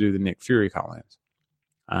 He'll have to do the Nick Fury call-ins.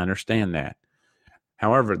 I understand that.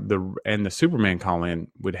 However, the Superman call-in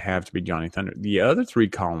would have to be Johnny Thunder. The other 3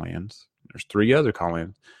 call-ins, there's 3 other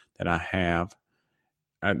call-ins that I have.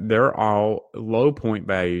 They're all low point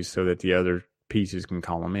values so that the other pieces can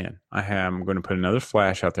call them in. I'm going to put another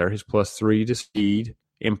Flash out there. His +3 to speed,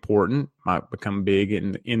 important, might become big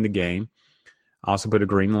in the game. I also put a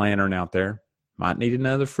Green Lantern out there. Might need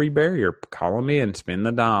another free barrier. Call them in, spin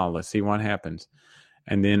the dial. Let's see what happens.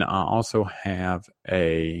 And then I also have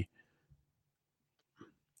a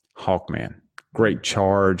Hawkman. Great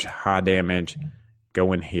charge, high damage,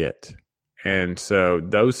 go and hit. And so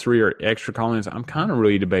those 3 are extra call-ins. I'm kind of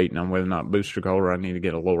really debating on whether or not Booster Gold or I need to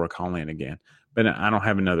get a lower call-in again. But I don't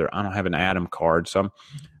have an Atom card. So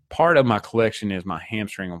part of my collection is my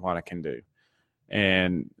hamstring of what I can do.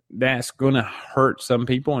 And that's going to hurt some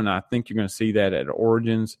people, and I think you're going to see that at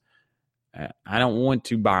Origins. I don't want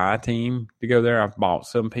to buy a team to go there. I've bought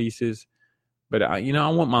some pieces. But, I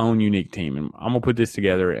want my own unique team, and I'm going to put this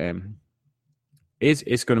together, and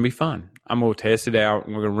it's going to be fun. I'm going to test it out,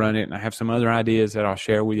 and we're going to run it, and I have some other ideas that I'll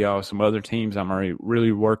share with y'all, some other teams I'm already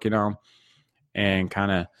really working on, and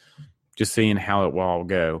kind of just seeing how it will all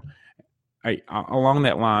go. Along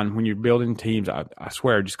that line, when you're building teams, I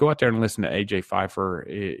swear, just go out there and listen to AJ Pfeiffer.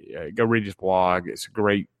 Go read his blog. It's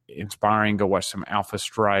great, inspiring. Go watch some Alpha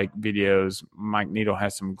Strike videos. Mike Needle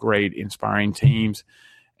has some great, inspiring teams.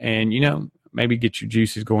 And, maybe get your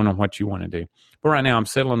juices going on what you want to do. But right now I'm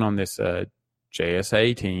settling on this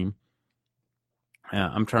JSA team.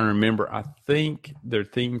 I'm trying to remember. I think they're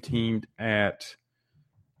teamed at,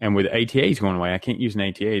 and with ATAs going away, I can't use an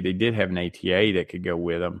ATA. They did have an ATA that could go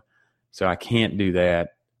with them. So I can't do that.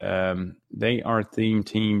 They are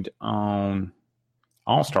teamed on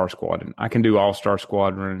All-Star Squadron. I can do All-Star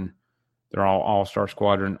Squadron. They're all All-Star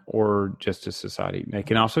Squadron or Justice Society. They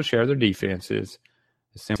can also share their defenses.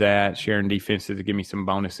 That sharing defenses to give me some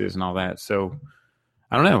bonuses and all that. So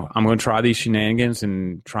I don't know. I'm going to try these shenanigans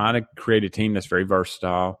and try to create a team that's very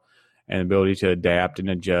versatile and ability to adapt and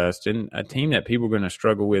adjust, and a team that people are going to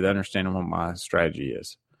struggle with understanding what my strategy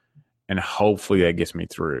is. And hopefully that gets me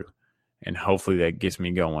through, and hopefully that gets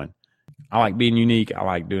me going. I like being unique. I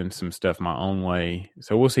like doing some stuff my own way.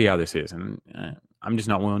 So we'll see how this is. And I'm just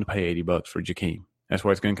not willing to pay $80 for Jakeem. That's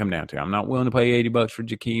what it's going to come down to. I'm not willing to pay $80 for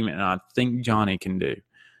Jakeem, and I think Johnny can do.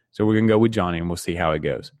 So we're going to go with Johnny, and we'll see how it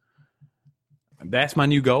goes. That's my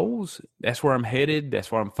new goals. That's where I'm headed. That's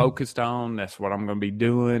what I'm focused on. That's what I'm going to be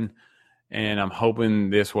doing. And I'm hoping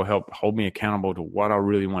this will help hold me accountable to what I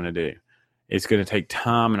really want to do. It's going to take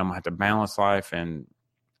time, and I'm going to have to balance life. And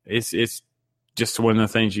it's just one of the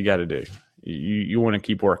things you got to do. You want to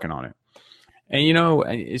keep working on it. And,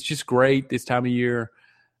 it's just great this time of year.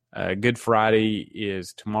 Good Friday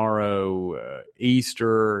is tomorrow.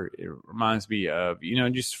 Easter, it reminds me of,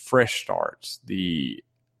 just fresh starts, the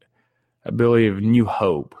ability of new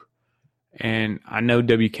hope. And I know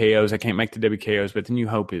WKOs, I can't make the WKOs, but the new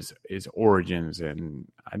hope is Origins. And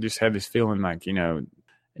I just have this feeling like, a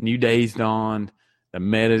new day's dawned, the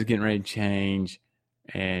meta's getting ready to change.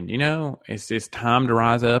 And, it's time to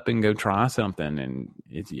rise up and go try something. And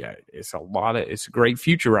it's a great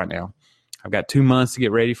future right now. I've got 2 months to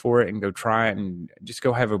get ready for it and go try it and just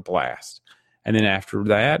go have a blast. And then after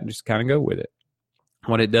that, just kind of go with it.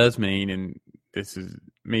 What it does mean, and this is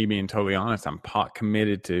me being totally honest, I'm pot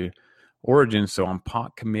committed to Origins, so I'm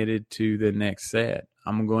pot committed to the next set.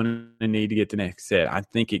 I'm going to need to get the next set. I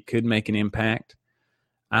think it could make an impact.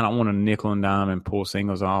 I don't want to nickel and dime and pull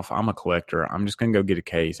singles off. I'm a collector. I'm just going to go get a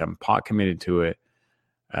case. I'm pot committed to it.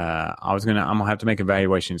 I'm going to have to make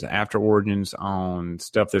evaluations after Origins on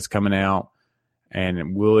stuff that's coming out.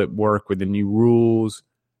 And will it work with the new rules?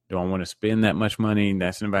 Do I want to spend that much money?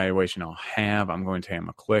 That's an evaluation I'll have. I'm going to. I'm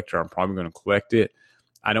a collector. I'm probably going to collect it.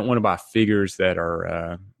 I don't want to buy figures that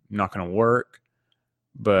are not going to work.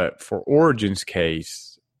 But for Origins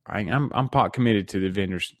case, I'm pot committed to the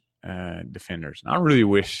vendors, Defenders. And I really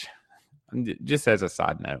wish, just as a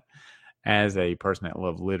side note, as a person that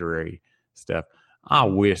loves literary stuff, I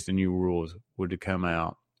wish the new rules would have come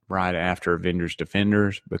out right after Avengers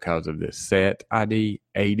Defenders because of this set ID,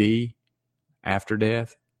 AD, After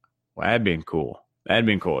Death. Well, that'd been cool. That'd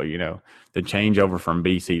been cool, you know, the changeover from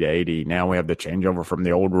BC to AD. Now we have the changeover from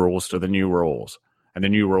the old rules to the new rules. And the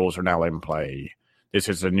new rules are now in play. This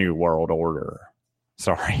is a new world order.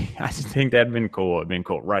 Sorry. I just think that'd been cool. It'd been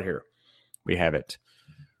cool. Right here. We have it.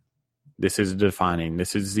 This is defining.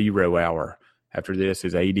 This is 0 hour. After this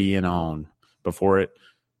is AD and on. Before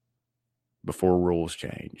rules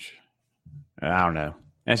change. I don't know.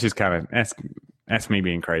 That's just kind of, that's me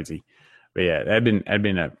being crazy. But yeah, that'd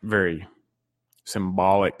been a very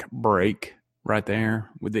symbolic break right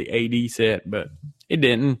there with the AD set, but it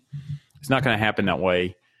didn't. It's not going to happen that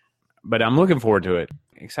way. But I'm looking forward to it.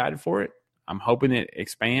 Excited for it. I'm hoping it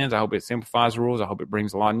expands. I hope it simplifies the rules. I hope it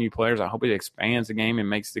brings a lot of new players. I hope it expands the game and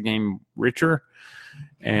makes the game richer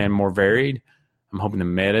and more varied. I'm hoping the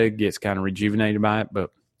meta gets kind of rejuvenated by it,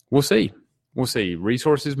 but we'll see. We'll see.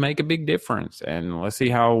 Resources make a big difference, and let's see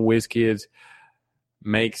how WizKids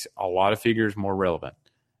makes a lot of figures more relevant.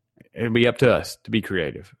 It'll be up to us to be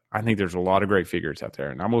creative. I think there's a lot of great figures out there,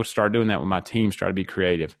 and I'm going to start doing that with my teams, try to be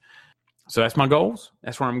creative. So that's my goals.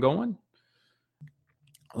 That's where I'm going.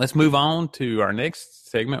 Let's move on to our next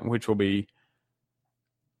segment, which will be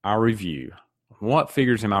our review. What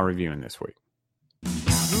figures am I reviewing this week?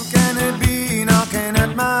 Who can it be knocking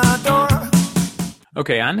at my door?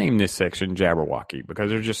 Okay, I named this section Jabberwocky because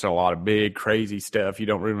there's just a lot of big, crazy stuff. You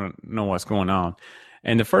don't really know what's going on.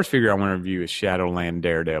 And the first figure I want to review is Shadowland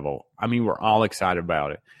Daredevil. I mean, we're all excited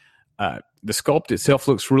about it. The sculpt itself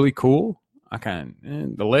looks really cool.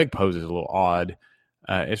 The leg pose is a little odd.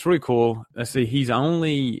 It's really cool. Let's see, he's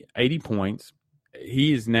only 80 points.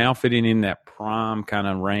 He is now fitting in that prime kind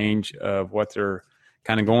of range of what they're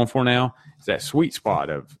kind of going for now. It's that sweet spot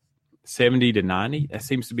of 70 to 90. That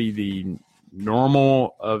seems to be the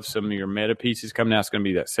normal of some of your meta pieces coming out. It's going to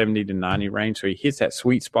be that 70 to 90 range. So he hits that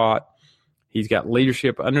sweet spot. He's got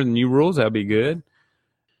leadership under the new rules. That'll be good.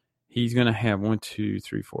 He's going to have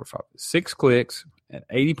 6 clicks at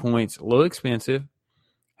 80 points. A little expensive.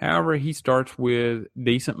 However, he starts with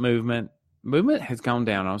decent movement. Movement has gone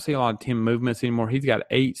down. I don't see a lot of 10 movements anymore. He's got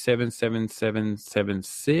 8, 7, 7, 7, 7,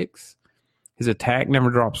 6. His attack never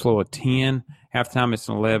drops low at 10. Half the time it's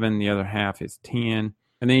an 11. The other half is 10.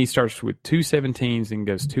 And then he starts with 2 17s and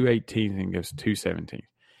goes 2 18s and goes 2 17s.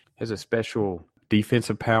 Has a special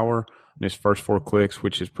defensive power in his first 4 clicks,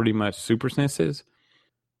 which is pretty much super senses.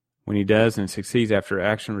 When he does and succeeds after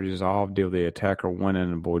action resolve, deal the attacker 1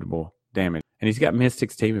 unavoidable damage. And he's got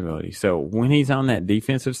Mystic's team ability. So when he's on that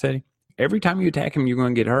defensive setting, every time you attack him, you're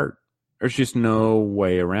going to get hurt. There's just no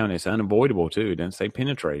way around it. It's unavoidable, too. It doesn't say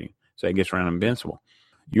penetrating. So it gets around invincible.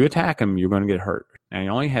 You attack him, you're going to get hurt. Now, he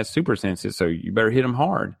only has super senses, so you better hit him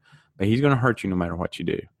hard. But he's going to hurt you no matter what you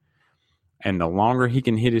do. And the longer he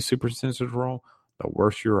can hit his super senses roll, the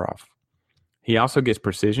worse you're off. He also gets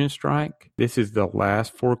Precision Strike. This is the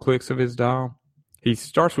last 4 clicks of his dial. He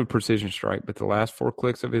starts with Precision Strike, but the last 4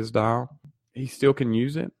 clicks of his dial, he still can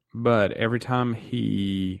use it. But every time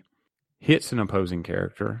he hits an opposing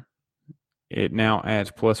character, it now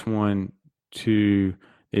adds +1 to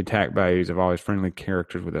the attack values of all his friendly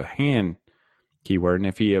characters with a hand keyword. And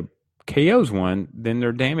if he KOs one, then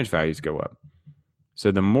their damage values go up.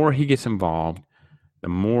 So the more he gets involved, the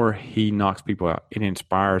more he knocks people out. It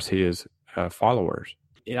inspires his followers.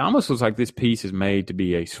 It almost looks like this piece is made to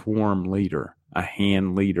be a swarm leader, a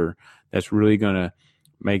hand leader that's really going to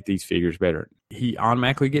make these figures better. He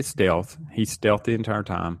automatically gets stealth. He's stealth the entire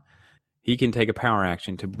time. He can take a power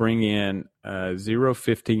action to bring in a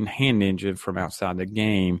 0-15 hand ninja from outside the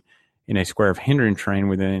game in a square of hindering terrain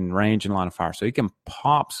within range and line of fire. So he can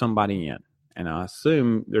pop somebody in. And I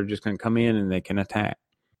assume they're just going to come in and they can attack.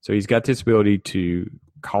 So he's got this ability to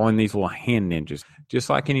calling these little hand ninjas. Just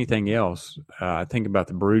like anything else, I think about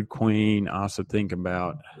the Brood Queen. I also think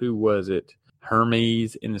about, who was it?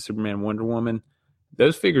 Hermes in the Superman Wonder Woman.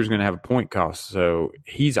 Those figures are going to have a point cost. So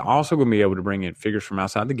he's also going to be able to bring in figures from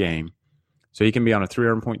outside the game. So he can be on a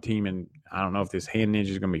 300-point team, and I don't know if this hand ninja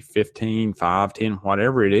is going to be 15, 5, 10,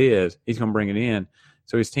 whatever it is. He's going to bring it in.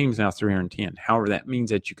 So his team's now 310. However, that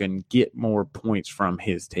means that you can get more points from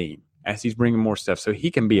his team as he's bringing more stuff. So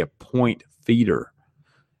he can be a point feeder.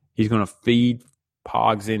 He's going to feed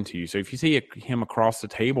pogs into you. So if you see him across the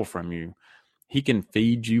table from you, he can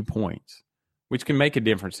feed you points, which can make a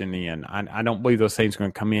difference in the end. I don't believe those things are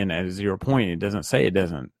going to come in at a 0 point. It doesn't say it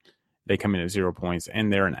doesn't. They come in at 0 points,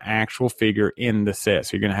 and they're an actual figure in the set.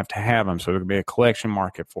 So you're going to have them. So there'll be a collection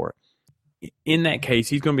market for it. In that case,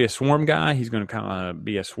 he's going to be a swarm guy. He's going to kind of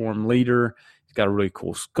be a swarm leader. He's got a really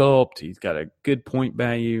cool sculpt. He's got a good point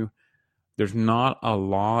value. There's not a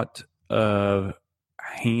lot of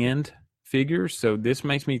hand figures, so this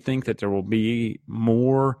makes me think that there will be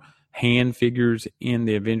more hand figures in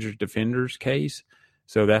the Avengers Defenders case.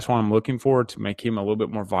 So that's what I'm looking for, to make him a little bit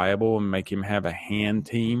more viable and make him have a hand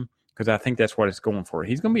team, because I think that's what it's going for.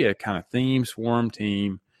 He's going to be a kind of theme swarm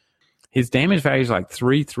team. His damage value is like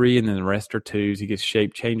 3/3, and then the rest are 2s. He gets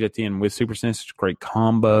shape change at the end with Super Sense. It's a great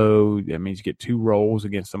combo. That means you get 2 rolls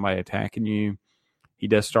against somebody attacking you. He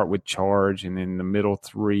does start with charge, and then the middle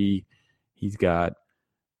 3, he's got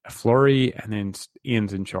a flurry and then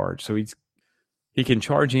ends in charge. So he can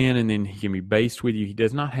charge in, and then he can be based with you. He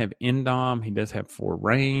does not have Endom. He does have 4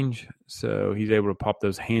 range, so he's able to pop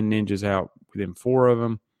those hand ninjas out within 4 of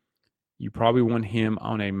them. You probably want him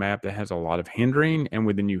on a map that has a lot of hindering, and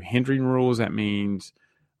with the new hindering rules, that means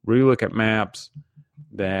really look at maps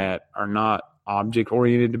that are not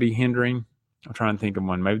object-oriented to be hindering. I'm trying to think of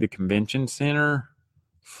one. Maybe the Convention Center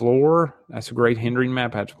floor. That's a great hindering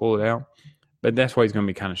map. I have to pull it out. But that's why he's going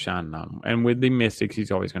to be kind of shining on them. And with the Mystics,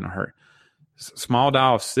 he's always going to hurt. Small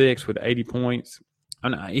dial of 6 with 80 points.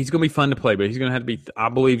 He's going to be fun to play, but he's going to have to be, I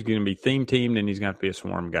believe, he's going to be theme teamed, and he's going to have to be a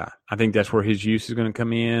swarm guy. I think that's where his use is going to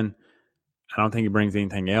come in. I don't think he brings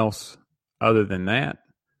anything else other than that.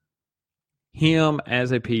 Him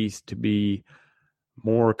as a piece to be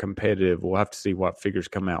more competitive, we'll have to see what figures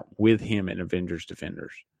come out with him in Avengers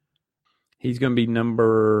Defenders. He's going to be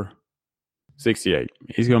number 68.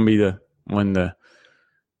 He's going to be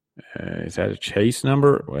is that a chase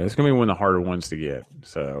number? Well, it's going to be one of the harder ones to get.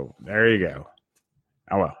 So there you go.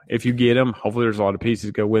 Oh, well, if you get him, hopefully there's a lot of pieces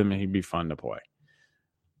to go with him, and he'd be fun to play.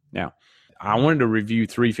 Now, I wanted to review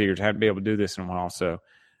 3 figures. I haven't been able to do this in a while. So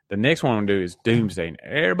the next one I'm going to do is Doomsday. And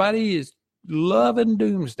everybody is loving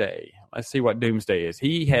Doomsday. Let's see what Doomsday is.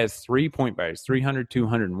 He has 3 point values, 300,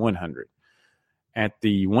 200, and 100. At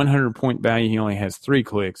the 100-point value, he only has 3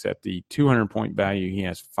 clicks. At the 200-point value, he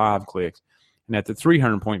has 5 clicks. And at the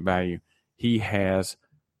 300-point value, he has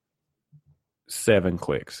 7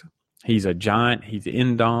 clicks. He's a giant. He's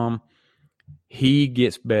Endom. He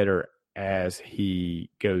gets better as he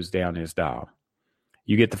goes down his dial.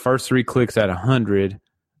 You get the first 3 clicks at 100.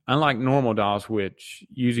 Unlike normal dials, which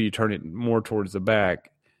usually you turn it more towards the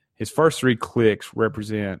back, his first 3 clicks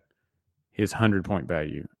represent his 100-point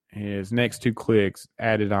value. His next 2 clicks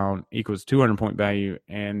added on equals 200-point value,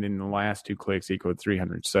 and then the last 2 clicks equal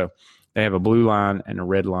 300. So they have a blue line and a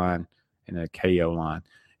red line and a KO line.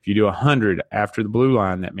 If you do 100 after the blue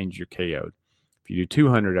line, that means you're KO'd. If you do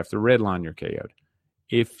 200 after the red line, you're KO'd.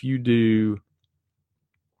 If you do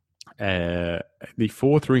the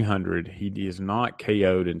full 300, he is not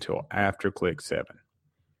KO'd until after click 7.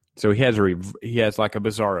 So he has like a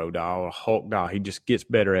Bizarro dial, a Hulk dial. He just gets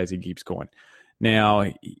better as he keeps going.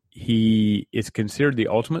 Now, he is considered the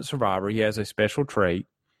ultimate survivor. He has a special trait.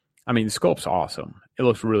 I mean, the sculpt's awesome. It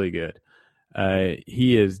looks really good.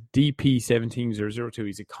 He is DP17002.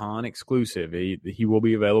 He's a con exclusive. He will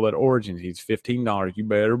be available at Origins. He's $15. You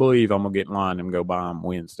better believe I'm going to get in line and go buy him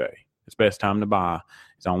Wednesday. It's best time to buy.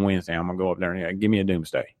 It's on Wednesday. I'm going to go up there and give me a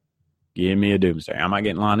Doomsday. Give me a Doomsday. I might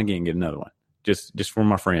get in line again and get another one. Just for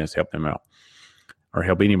my friends, help them out. Or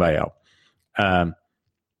help anybody out.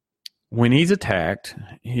 When he's attacked,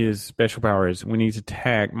 his special power is when he's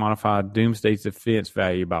attacked, modify Doomsday's defense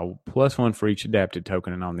value by +1 for each adapted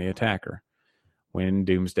token on the attacker. When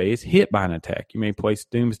Doomsday is hit by an attack, you may place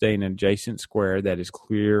Doomsday in an adjacent square that is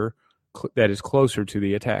closer to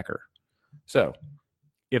the attacker. So,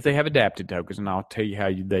 if they have adapted tokens, and I'll tell you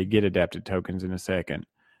how they get adapted tokens in a second,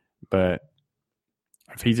 but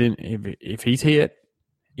if he's hit,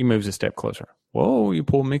 he moves a step closer. Whoa, you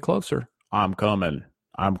pulled me closer. I'm coming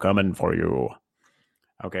for you.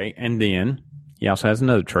 Okay, and then he also has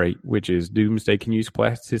another trait, which is Doomsday can use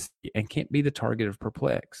plasticity and can't be the target of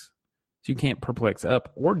Perplex. So you can't perplex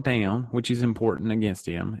up or down, which is important against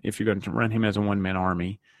him if you're going to run him as a one-man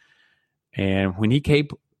army. And when he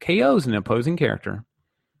KOs an opposing character,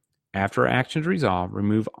 after actions resolve,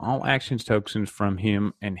 remove all actions tokens from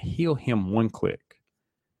him and heal him 1 click.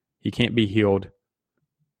 He can't be healed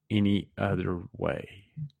any other way.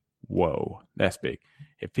 Whoa, that's big.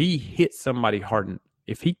 If he hits somebody hard,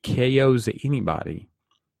 if he KOs anybody,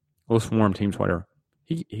 or swarm teams, whatever,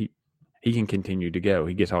 he can continue to go.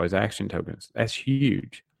 He gets all his action tokens. That's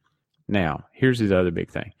huge. Now, here's his other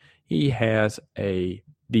big thing. He has a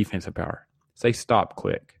defensive power. Say stop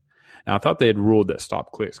click. Now, I thought they had ruled that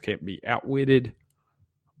stop clicks can't be outwitted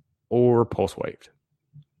or pulse waved.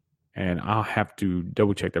 And I'll have to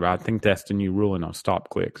double check that, but I think that's the new ruling on stop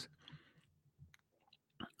clicks.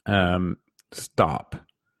 Stop.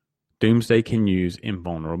 Doomsday can use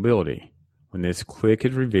invulnerability. When this click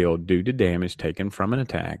is revealed due to damage taken from an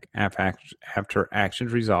attack, after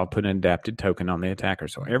actions resolve, put an adapted token on the attacker.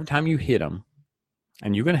 So every time you hit him,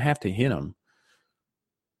 and you're going to have to hit him,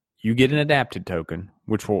 you get an adapted token,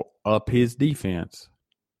 which will up his defense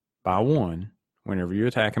by 1 whenever you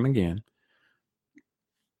attack him again.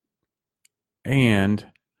 And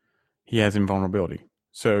he has invulnerability.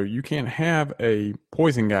 So you can't have a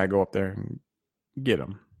poison guy go up there and get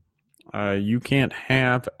him. You can't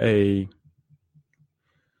have a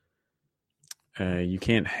you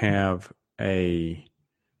can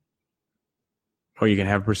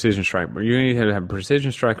have precision strike, but you need to have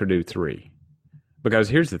precision strike or do 3. Because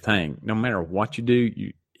here's the thing, no matter what you do,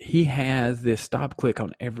 he has this stop click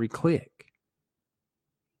on every click.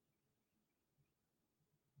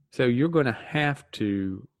 So you're going to have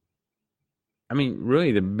to, I mean, really,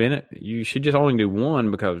 you should just only do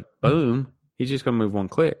 1 because, boom, he's just going to move 1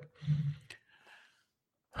 click.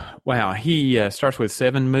 Wow, he starts with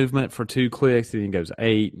 7 movement for 2 clicks, then he goes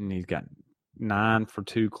 8, and he's got 9 for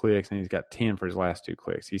 2 clicks, and he's got 10 for his last 2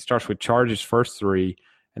 clicks. He starts with charges first 3,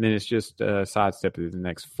 and then it's just sidestep to the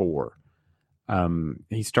next 4.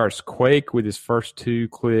 He starts Quake with his first 2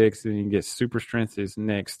 clicks, then he gets Super Strength his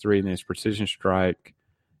next 3, and then his Precision Strike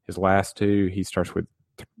his last 2. He starts with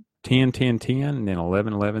 10, 10, 10, and then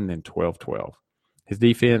 11, 11, then 12, 12. His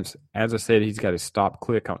defense, as I said, he's got a stop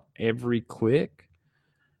click on every click.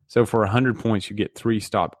 So for 100 points, you get 3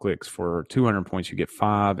 stop clicks. For 200 points, you get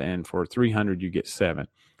 5. And for 300, you get 7.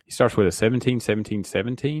 He starts with a 17, 17,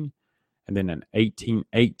 17, and then an 18,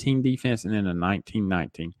 18 defense, and then a 19,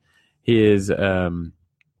 19. His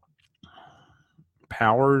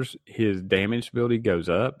powers, his damage ability goes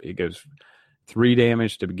up. It goes 3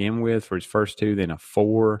 damage to begin with for his first 2, then a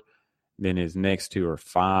 4. Then his next 2 are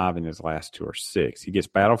 5, and his last 2 are 6. He gets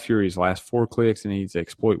Battle Fury his last 4 clicks, and he's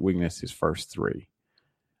Exploit Weakness his first 3.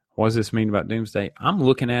 What does this mean about Doomsday? I'm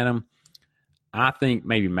looking at him. I think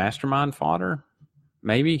maybe Mastermind fodder.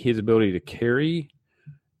 Maybe his ability to carry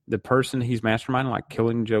the person he's masterminding, like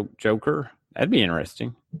Killing Joker. That'd be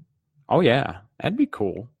interesting. Oh, yeah. That'd be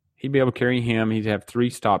cool. He'd be able to carry him. He'd have 3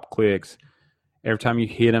 stop clicks. Every time you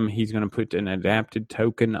hit him, he's going to put an adapted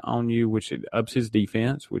token on you, which ups his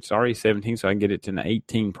defense, which is already 17, so I can get it to an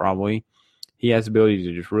 18 probably. He has the ability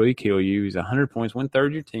to just really kill you. He's 100 points,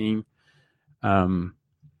 1/3 your team.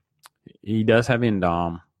 He does have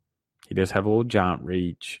Indom. He does have a little giant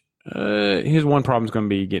reach. His one problem is going to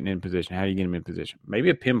be getting in position. How do you get him in position? Maybe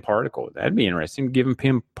a Pim Particle. That'd be interesting. Give him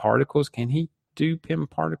Pim Particles. Can he do Pim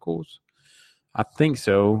Particles? I think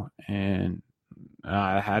so. And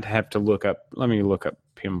I'd have to look up. Let me look up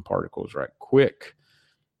Pim Particles right quick.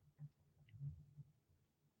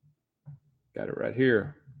 Got it right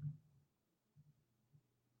here.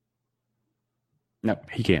 No,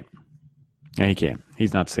 he can't. Yeah, he can't.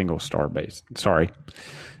 He's not single star based. Sorry.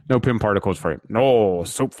 No Pim Particles for him. No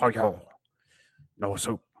soap for you. No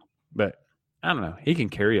soap. But I don't know. He can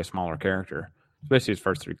carry a smaller character, especially his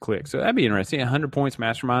first 3 clicks. So that'd be interesting. 100 points,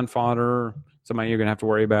 Mastermind fodder. Somebody you're going to have to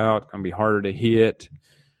worry about. Going to be harder to hit.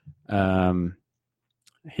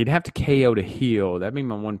 He'd have to KO to heal. That'd be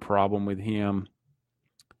my one problem with him.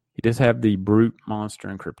 He does have the Brute, Monster,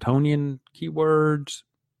 and Kryptonian keywords.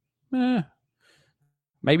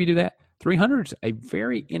 Maybe do that. 300 is a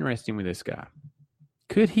very interesting with this guy.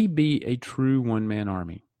 Could he be a true one-man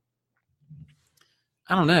army?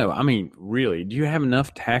 I don't know. I mean, really, do you have enough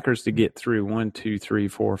attackers to get through 1, 2, 3,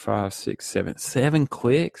 4, 5, 6, 7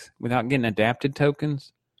 clicks without getting adapted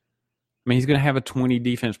tokens? I mean, he's going to have a 20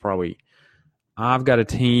 defense probably. I've got a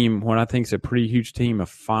team, what I think is a pretty huge team of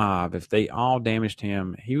 5. If they all damaged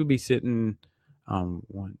him, he would be sitting on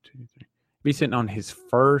 1, 2, 3. He'd be sitting on his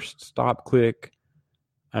first stop click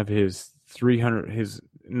of his 300, his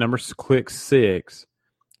number click 6.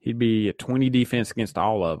 He'd be at 20 defense against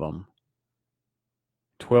all of them.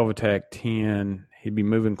 12 attack, 10. He'd be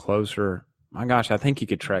moving closer. My gosh, I think he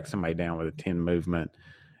could track somebody down with a 10 movement,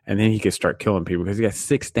 and then he could start killing people because he got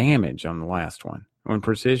 6 damage on the last one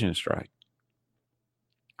precision strike.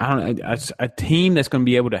 I don't know. A team that's going to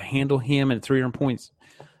be able to handle him at 300 points.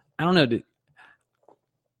 I don't know.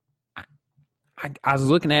 I was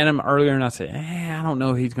looking at him earlier and I said, I don't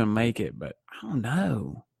know if he's going to make it, but I don't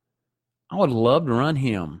know. I would love to run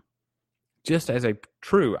him just as a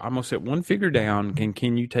true. I'm going to sit one figure down.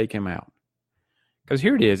 Can you take him out? Because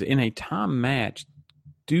here it is. In a time match,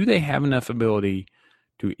 do they have enough ability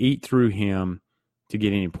to eat through him to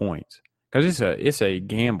get any points? Because it's a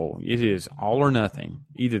gamble. It is all or nothing.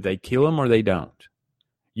 Either they kill him or they don't.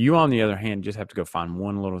 You, on the other hand, just have to go find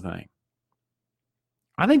one little thing.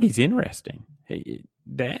 I think he's interesting.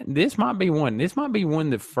 This might be one. This might be one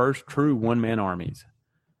of the first true one-man armies.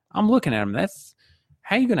 I'm looking at him. That's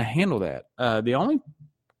how are you going to handle that? The only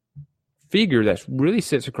figure that really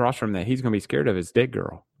sits across from that he's going to be scared of is Dead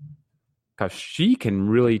Girl, because she can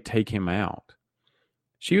really take him out.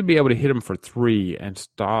 She would be able to hit him for 3 and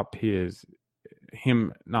stop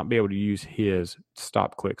him not be able to use his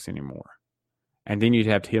stop clicks anymore. And then you'd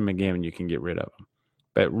have to hit him again and you can get rid of him.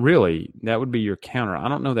 But really, that would be your counter. I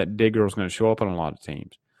don't know that Dead Girl's going to show up on a lot of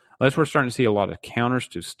teams. Unless we're starting to see a lot of counters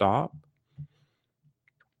to stop.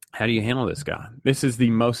 How do you handle this guy? This is the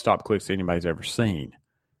most stop clicks anybody's ever seen.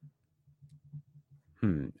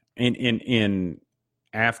 And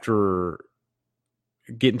after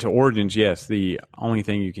getting to Origins, yes, the only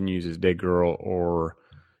thing you can use is Dead Girl or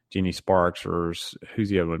Jenny Sparks or who's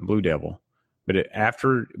the other one? Blue Devil. But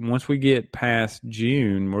once we get past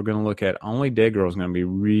June, we're going to look at only Dead Girl is going to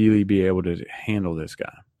really be able to handle this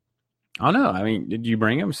guy. I don't know. I mean, did you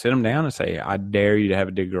bring him, sit him down and say, I dare you to have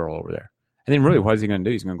a Dead Girl over there? And then really, what is he going to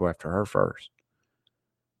do? He's going to go after her first.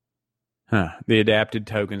 The adapted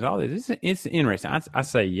tokens, all this. It's interesting. I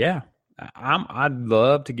say, yeah. I'd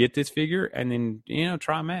love to get this figure and then,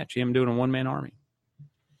 try a match. Him doing a one-man army.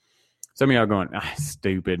 Some of y'all are going,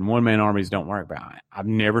 stupid. One-man armies don't work. But I've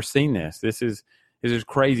never seen this. This is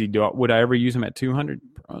crazy. Would I ever use them at 200?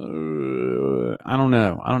 I don't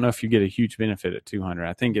know. I don't know if you get a huge benefit at 200.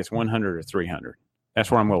 I think it's 100 or 300. That's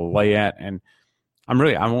where I'm going to lay at. And I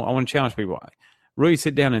want to challenge people. Really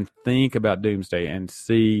sit down and think about Doomsday and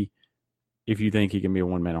see if you think he can be a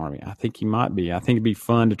one-man army. I think he might be. I think it'd be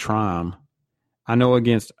fun to try him. I know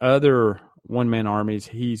against other one-man armies,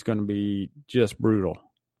 he's going to be just brutal.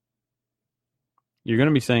 You're going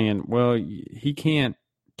to be saying, well, he can't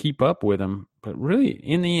keep up with him. But really,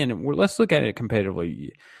 in the end, let's look at it competitively.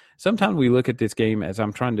 Sometimes we look at this game as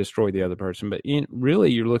I'm trying to destroy the other person. But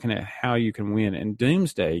really, you're looking at how you can win. And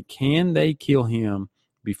Doomsday, can they kill him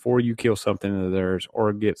before you kill something of theirs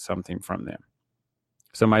or get something from them?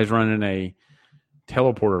 Somebody's running a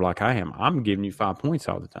teleporter like I am. I'm giving you 5 points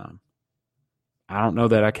all the time. I don't know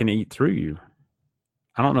that I can eat through you.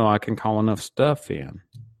 I don't know I can call enough stuff in.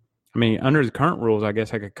 I mean, under the current rules, I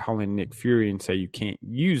guess I could call in Nick Fury and say you can't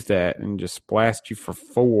use that and just blast you for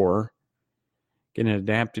 4, get an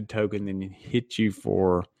adapted token, then hit you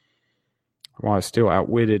for, well, it's still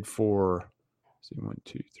outwitted for, 1,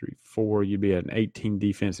 2, 3, 4. You'd be at an 18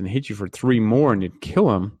 defense and hit you for 3 more and you'd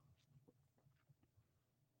kill him.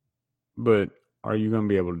 But are you going to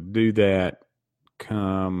be able to do that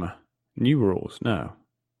come new rules? No.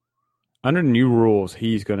 Under new rules,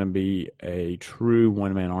 he's going to be a true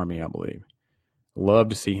one-man army, I believe. Love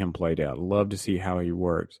to see him played out. Love to see how he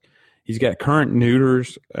works. He's got current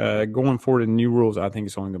neuters. Going forward in new rules, I think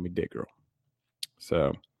it's only going to be Dead Girl.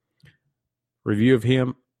 So, review of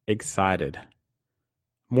him, excited.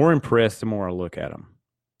 More impressed the more I look at him.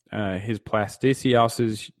 His plasticity also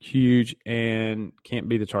is huge and can't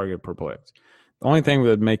be the target of Perplex. The only thing that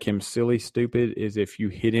would make him silly stupid is if you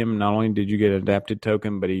hit him, not only did you get an adapted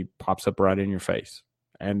token, but he pops up right in your face.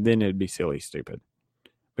 And then it'd be silly stupid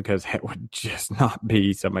because that would just not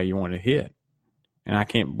be somebody you want to hit. And I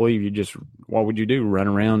can't believe what would you do? Run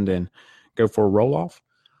around and go for a roll-off?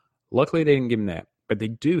 Luckily, they didn't give him that. But they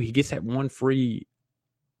do. He gets that one free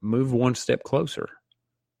move one step closer.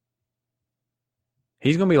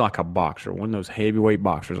 He's going to be like a boxer, one of those heavyweight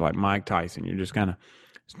boxers like Mike Tyson. You're just kind of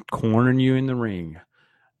cornering you in the ring,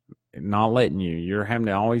 not letting you. You're having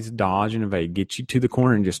to always dodge and evade, get you to the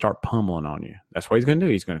corner and just start pummeling on you. That's what he's going to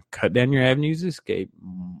do. He's going to cut down your avenues of escape,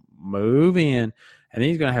 move in, and then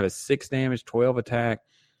he's going to have a 6 damage, 12 attack,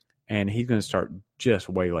 and he's going to start just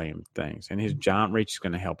waylaying things. And his giant reach is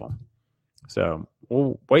going to help him. So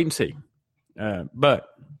we'll wait and see. But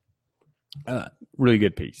really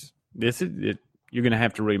good piece. This is it. You're going to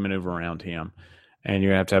have to really maneuver around him, and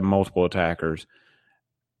you're going to have multiple attackers.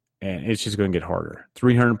 And it's just going to get harder.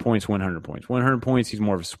 300 points, 100 points. 100 points, he's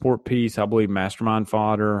more of a support piece. I believe mastermind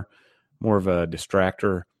fodder, more of a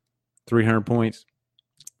distractor. 300 points,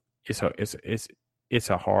 it's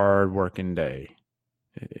a hard working day.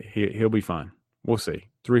 He'll be fun. We'll see.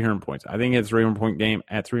 300 points. I think it's a 300-point game.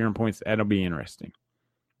 At 300 points, that'll be interesting.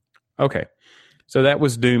 Okay. So that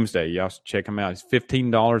was Doomsday. Y'all should check him out. It's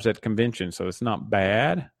 $15 at convention, so it's not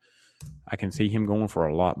bad. I can see him going for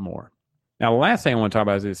a lot more. Now, the last thing I want to talk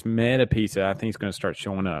about is this meta piece that I think is going to start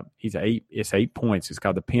showing up. It's 8 points. It's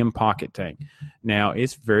called the Pym Pocket Tank. Now,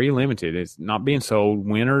 it's very limited. It's not being sold.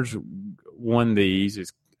 Winners won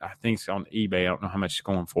these. I think it's on eBay. I don't know how much it's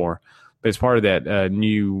going for. But it's part of that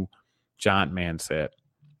new Giant Man set.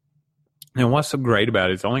 And what's so great about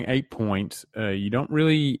it, it's only 8 points.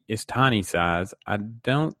 It's tiny size. I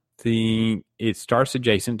don't think it starts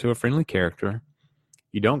adjacent to a friendly character.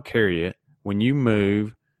 You don't carry it. When you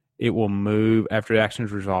move, it will move. After the action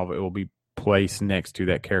is resolved, it will be placed next to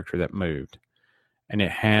that character that moved. And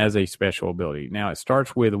it has a special ability. Now, it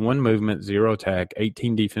starts with 1 movement, 0 attack,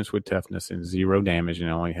 18 defense with toughness, and 0 damage, and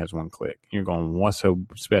it only has 1 click. You're going, what's so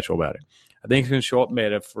special about it? I think it's going to show up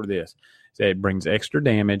meta for this. So it brings extra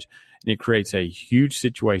damage, and it creates a huge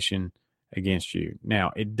situation against you.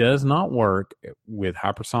 Now, it does not work with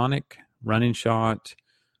hypersonic, running shot,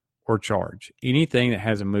 or charge. Anything that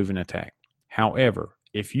has a moving attack. However,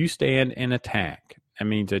 if you stand and attack, that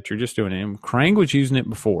means that you're just doing it. And Krang was using it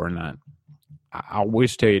before, and I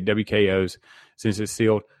wish to tell you, WKOs, since it's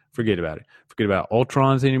sealed, forget about it. Forget about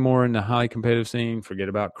Ultrons anymore in the highly competitive scene. Forget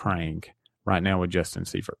about Krang right now with Justin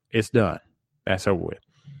Seifert. It's done. That's over with.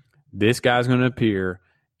 This guy's going to appear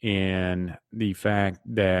in the fact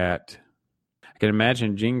that I can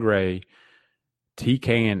imagine Jean Grey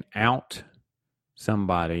TKing out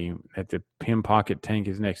somebody that the Pym Pocket Tank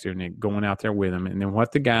is next to, and then going out there with him. And then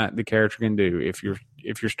what the character can do, if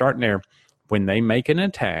you're starting there, when they make an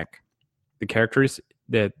attack, the characters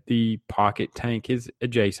that the pocket tank is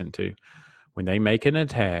adjacent to, when they make an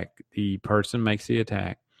attack, the person makes the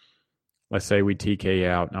attack. Let's say we TK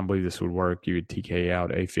out, and I believe this would work. You would TK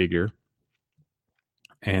out a figure,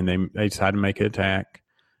 and they decide to make an attack.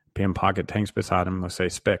 Pym Pocket Tank's beside him. Let's say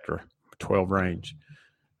Spectre, 12 range,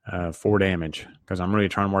 4 damage, because I'm really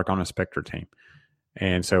trying to work on a Spectre team.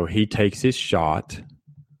 And so he takes his shot.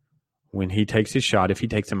 When he takes his shot, if he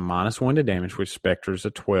takes a -1 to damage, which Spectre's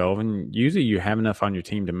a 12, and usually you have enough on your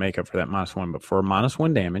team to make up for that -1, but for a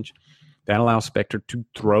 -1 damage, that allows Spectre to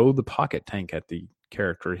throw the pocket tank at the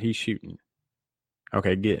character he's shooting.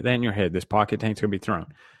 Okay, get that in your head. This pocket tank's going to be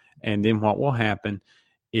thrown. And then what will happen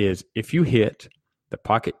is if you hit, the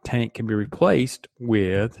pocket tank can be replaced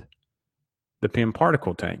with the Pym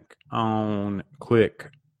Particle Tank on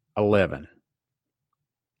click 11.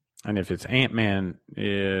 And if it's Ant-Man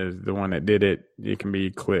is the one that did it, it can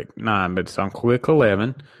be click 9. But it's on click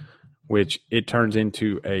 11, which it turns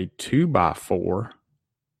into a 2x4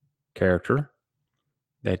 character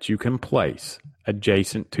that you can place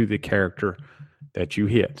adjacent to the character that you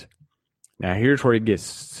hit. Now, here's where it gets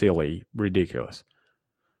silly, ridiculous.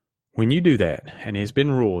 When you do that, and it's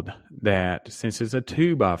been ruled that since it's a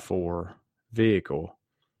 2x4 vehicle,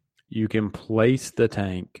 you can place the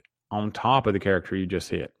tank on top of the character you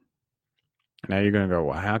just hit. Now you're going to go,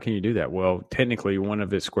 well, how can you do that? Well, technically, one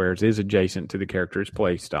of its squares is adjacent to the character it's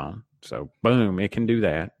placed on. So, boom, it can do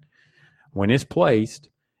that. When it's placed,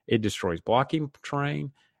 it destroys blocking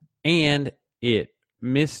terrain, and it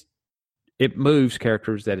moves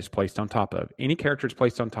characters that it's placed on top of. Any character it's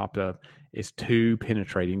placed on top of is 2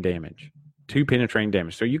 penetrating damage. 2 penetrating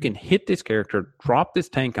damage. So you can hit this character, drop this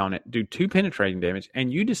tank on it, do 2 penetrating damage,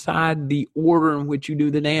 and you decide the order in which you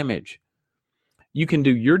do the damage. You can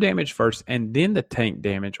do your damage first and then the tank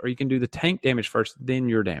damage, or you can do the tank damage first, then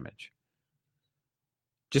your damage.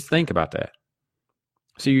 Just think about that.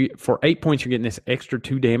 So for 8 points, you're getting this extra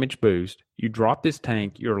 2 damage boost. You drop this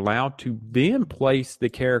tank. You're allowed to then place the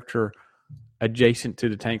character adjacent to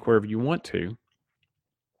the tank wherever you want to.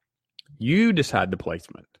 You decide the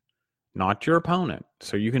placement, not your opponent.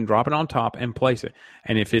 So you can drop it on top and place it.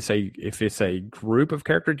 And if it's a group of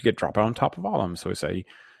characters, you get drop it on top of all of them. So it's a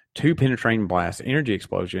 2 penetrating blast energy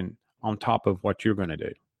explosion on top of what you're going to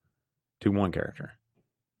do to one character.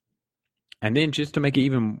 And then just to make it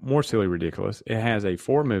even more silly ridiculous, it has a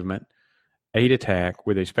 4 movement, 8 attack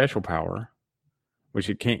with a special power, which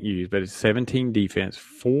it can't use, but it's 17 defense,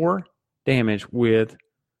 4 damage with,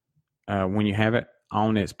 when you have it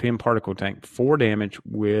on its Pym Particle Tank, 4 damage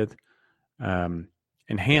with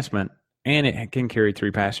enhancement, and it can carry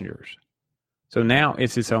 3 passengers. So now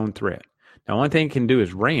it's its own threat. The only thing it can do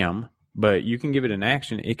is ram, but you can give it an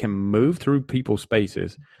action. It can move through people's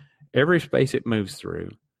spaces. Every space it moves through,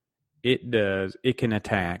 it can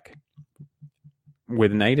attack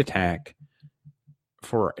with innate attack.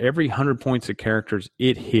 For every 100 points of characters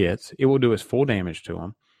it hits, it will do its full damage to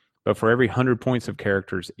them. But for every 100 points of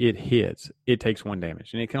characters it hits, it takes 1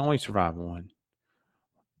 damage. And it can only survive 1.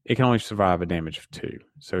 It can only survive a damage of 2.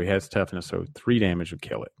 So he has toughness, so 3 damage would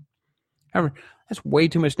kill it. However, that's way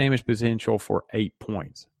too much damage potential for 8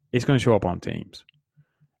 points. It's going to show up on teams.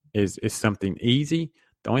 Is something easy.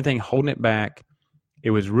 The only thing holding it back, it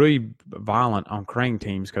was really violent on Krang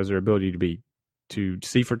teams because their ability to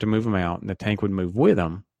Seifert to move them out, and the tank would move with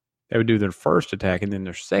them. They would do their first attack, and then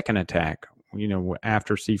their second attack,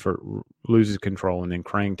 after Seifert loses control and then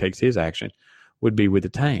Krang takes his action, would be with the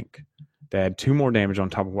tank. They add 2 more damage on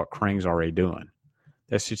top of what Krang's already doing.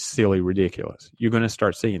 That's just silly, ridiculous. You're going to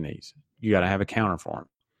start seeing these. You got to have a counter for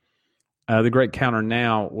them. The great counter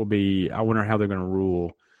now will be, I wonder how they're going to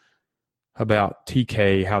rule about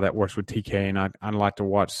TK, how that works with TK, and I'd like to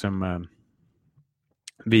watch some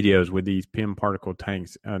videos with these Pym particle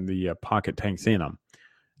tanks, the pocket tanks in them.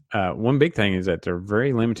 One big thing is that they're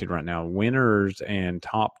very limited right now. Winners and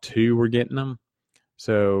top 2 were getting them.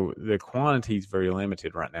 So the quantity is very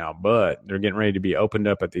limited right now, but they're getting ready to be opened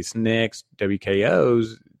up at these next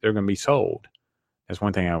WKOs. They're going to be sold. That's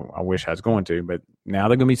one thing I wish I was going to, but now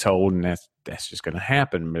they're going to be sold, and that's just going to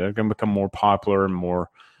happen. They're going to become more popular and more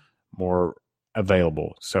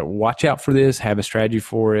available. So watch out for this. Have a strategy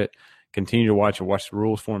for it. Continue to watch the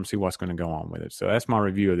rules for them, see what's going to go on with it. So that's my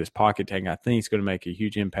review of this pocket tank. I think it's going to make a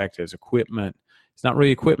huge impact as equipment. It's not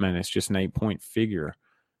really equipment. It's just an 8-point figure.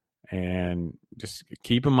 And just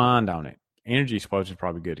keep a mind on it. Energy explosion is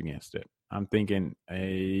probably good against it. I'm thinking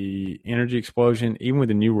a energy explosion, even with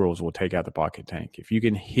the new rules, will take out the pocket tank. If you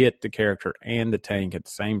can hit the character and the tank at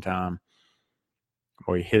the same time,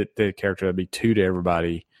 or you hit the character, that'd be 2 to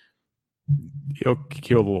everybody. He'll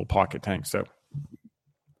kill the little pocket tank. So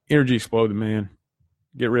energy exploded, man.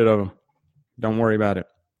 Get rid of them. Don't worry about it.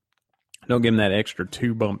 Don't give them that extra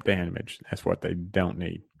 2 bump damage. That's what they don't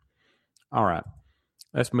need. All right.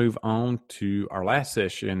 Let's move on to our last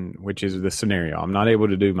session, which is the scenario. I'm not able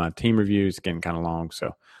to do my team review. It's getting kind of long.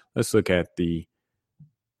 So let's look at the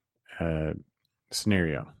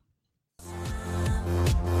scenario.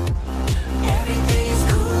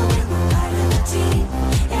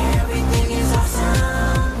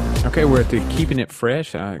 Okay, we're at the Keeping It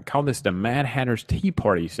Fresh. I call this the Mad Hatter's Tea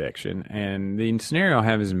Party section. And the scenario I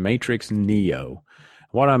have is Matrix Neo.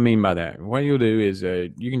 What I mean by that, what you'll do is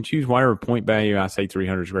you can choose whatever point value. I say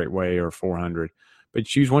 300 is a great way, or 400. But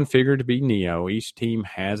choose one figure to be Neo. Each team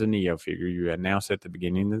has a Neo figure you announce at the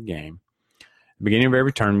beginning of the game. At the beginning of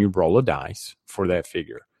every turn, you roll a dice for that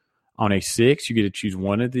figure. On a 6, you get to choose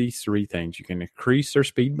one of these 3 things. You can increase their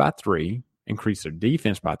speed by 3, increase their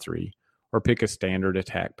defense by 3, or pick a standard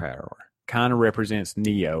attack power. Kind of represents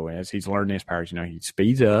Neo as he's learning his powers. He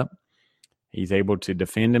speeds up. He's able to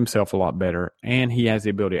defend himself a lot better, and he has the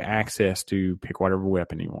ability to access to pick whatever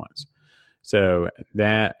weapon he wants. So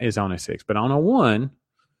that is on a 6. But on a 1,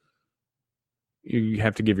 you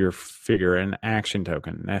have to give your figure an action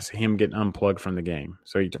token. That's him getting unplugged from the game.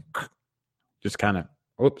 So he just kind of,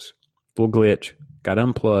 little glitch, got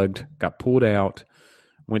unplugged, got pulled out,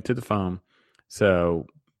 went to the phone. So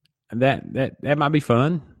that might be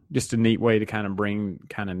fun. Just a neat way to kind of bring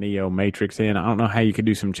kind of Neo Matrix in. I don't know how you could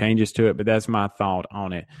do some changes to it, but that's my thought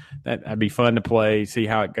on it. That'd be fun to play, see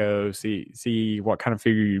how it goes, see what kind of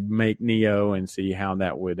figure you make Neo, and see how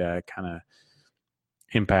that would kind of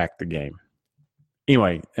impact the game.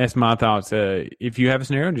 Anyway, that's my thoughts. If you have a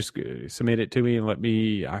scenario, just submit it to me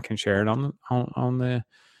and I can share it on the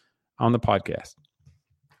podcast.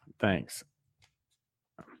 Thanks.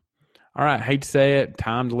 All right, hate to say it,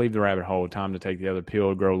 time to leave the rabbit hole, time to take the other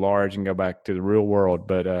pill, grow large, and go back to the real world.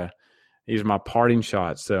 But these are my parting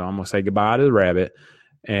shots. So I'm going to say goodbye to the rabbit,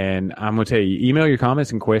 and I'm going to tell you, email your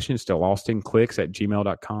comments and questions to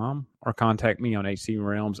lostinclicks@gmail.com, or contact me on HC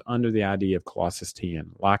Realms under the ID of Colossus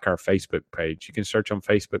 10. Like our Facebook page. You can search on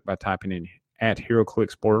Facebook by typing in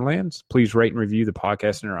 @HeroClix Borderlands. Please rate and review the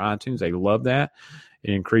podcast in our iTunes. They love that.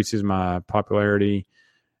 It increases my popularity.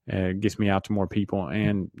 Gets me out to more people,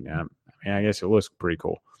 and I guess it looks pretty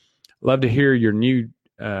cool. Love to hear your new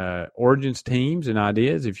Origins teams and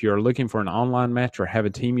ideas. If you're looking for an online match or have a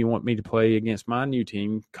team you want me to play against my new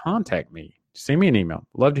team, contact me. Send me an email.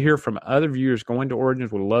 Love to hear from other viewers going to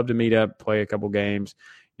Origins. Would love to meet up, play a couple games,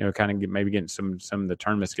 kind of maybe getting some of the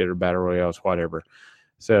tournaments together, battle royales, whatever.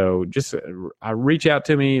 So just reach out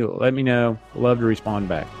to me, let me know. Love to respond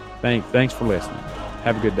back. Thanks for listening.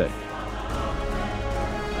 Have a good day.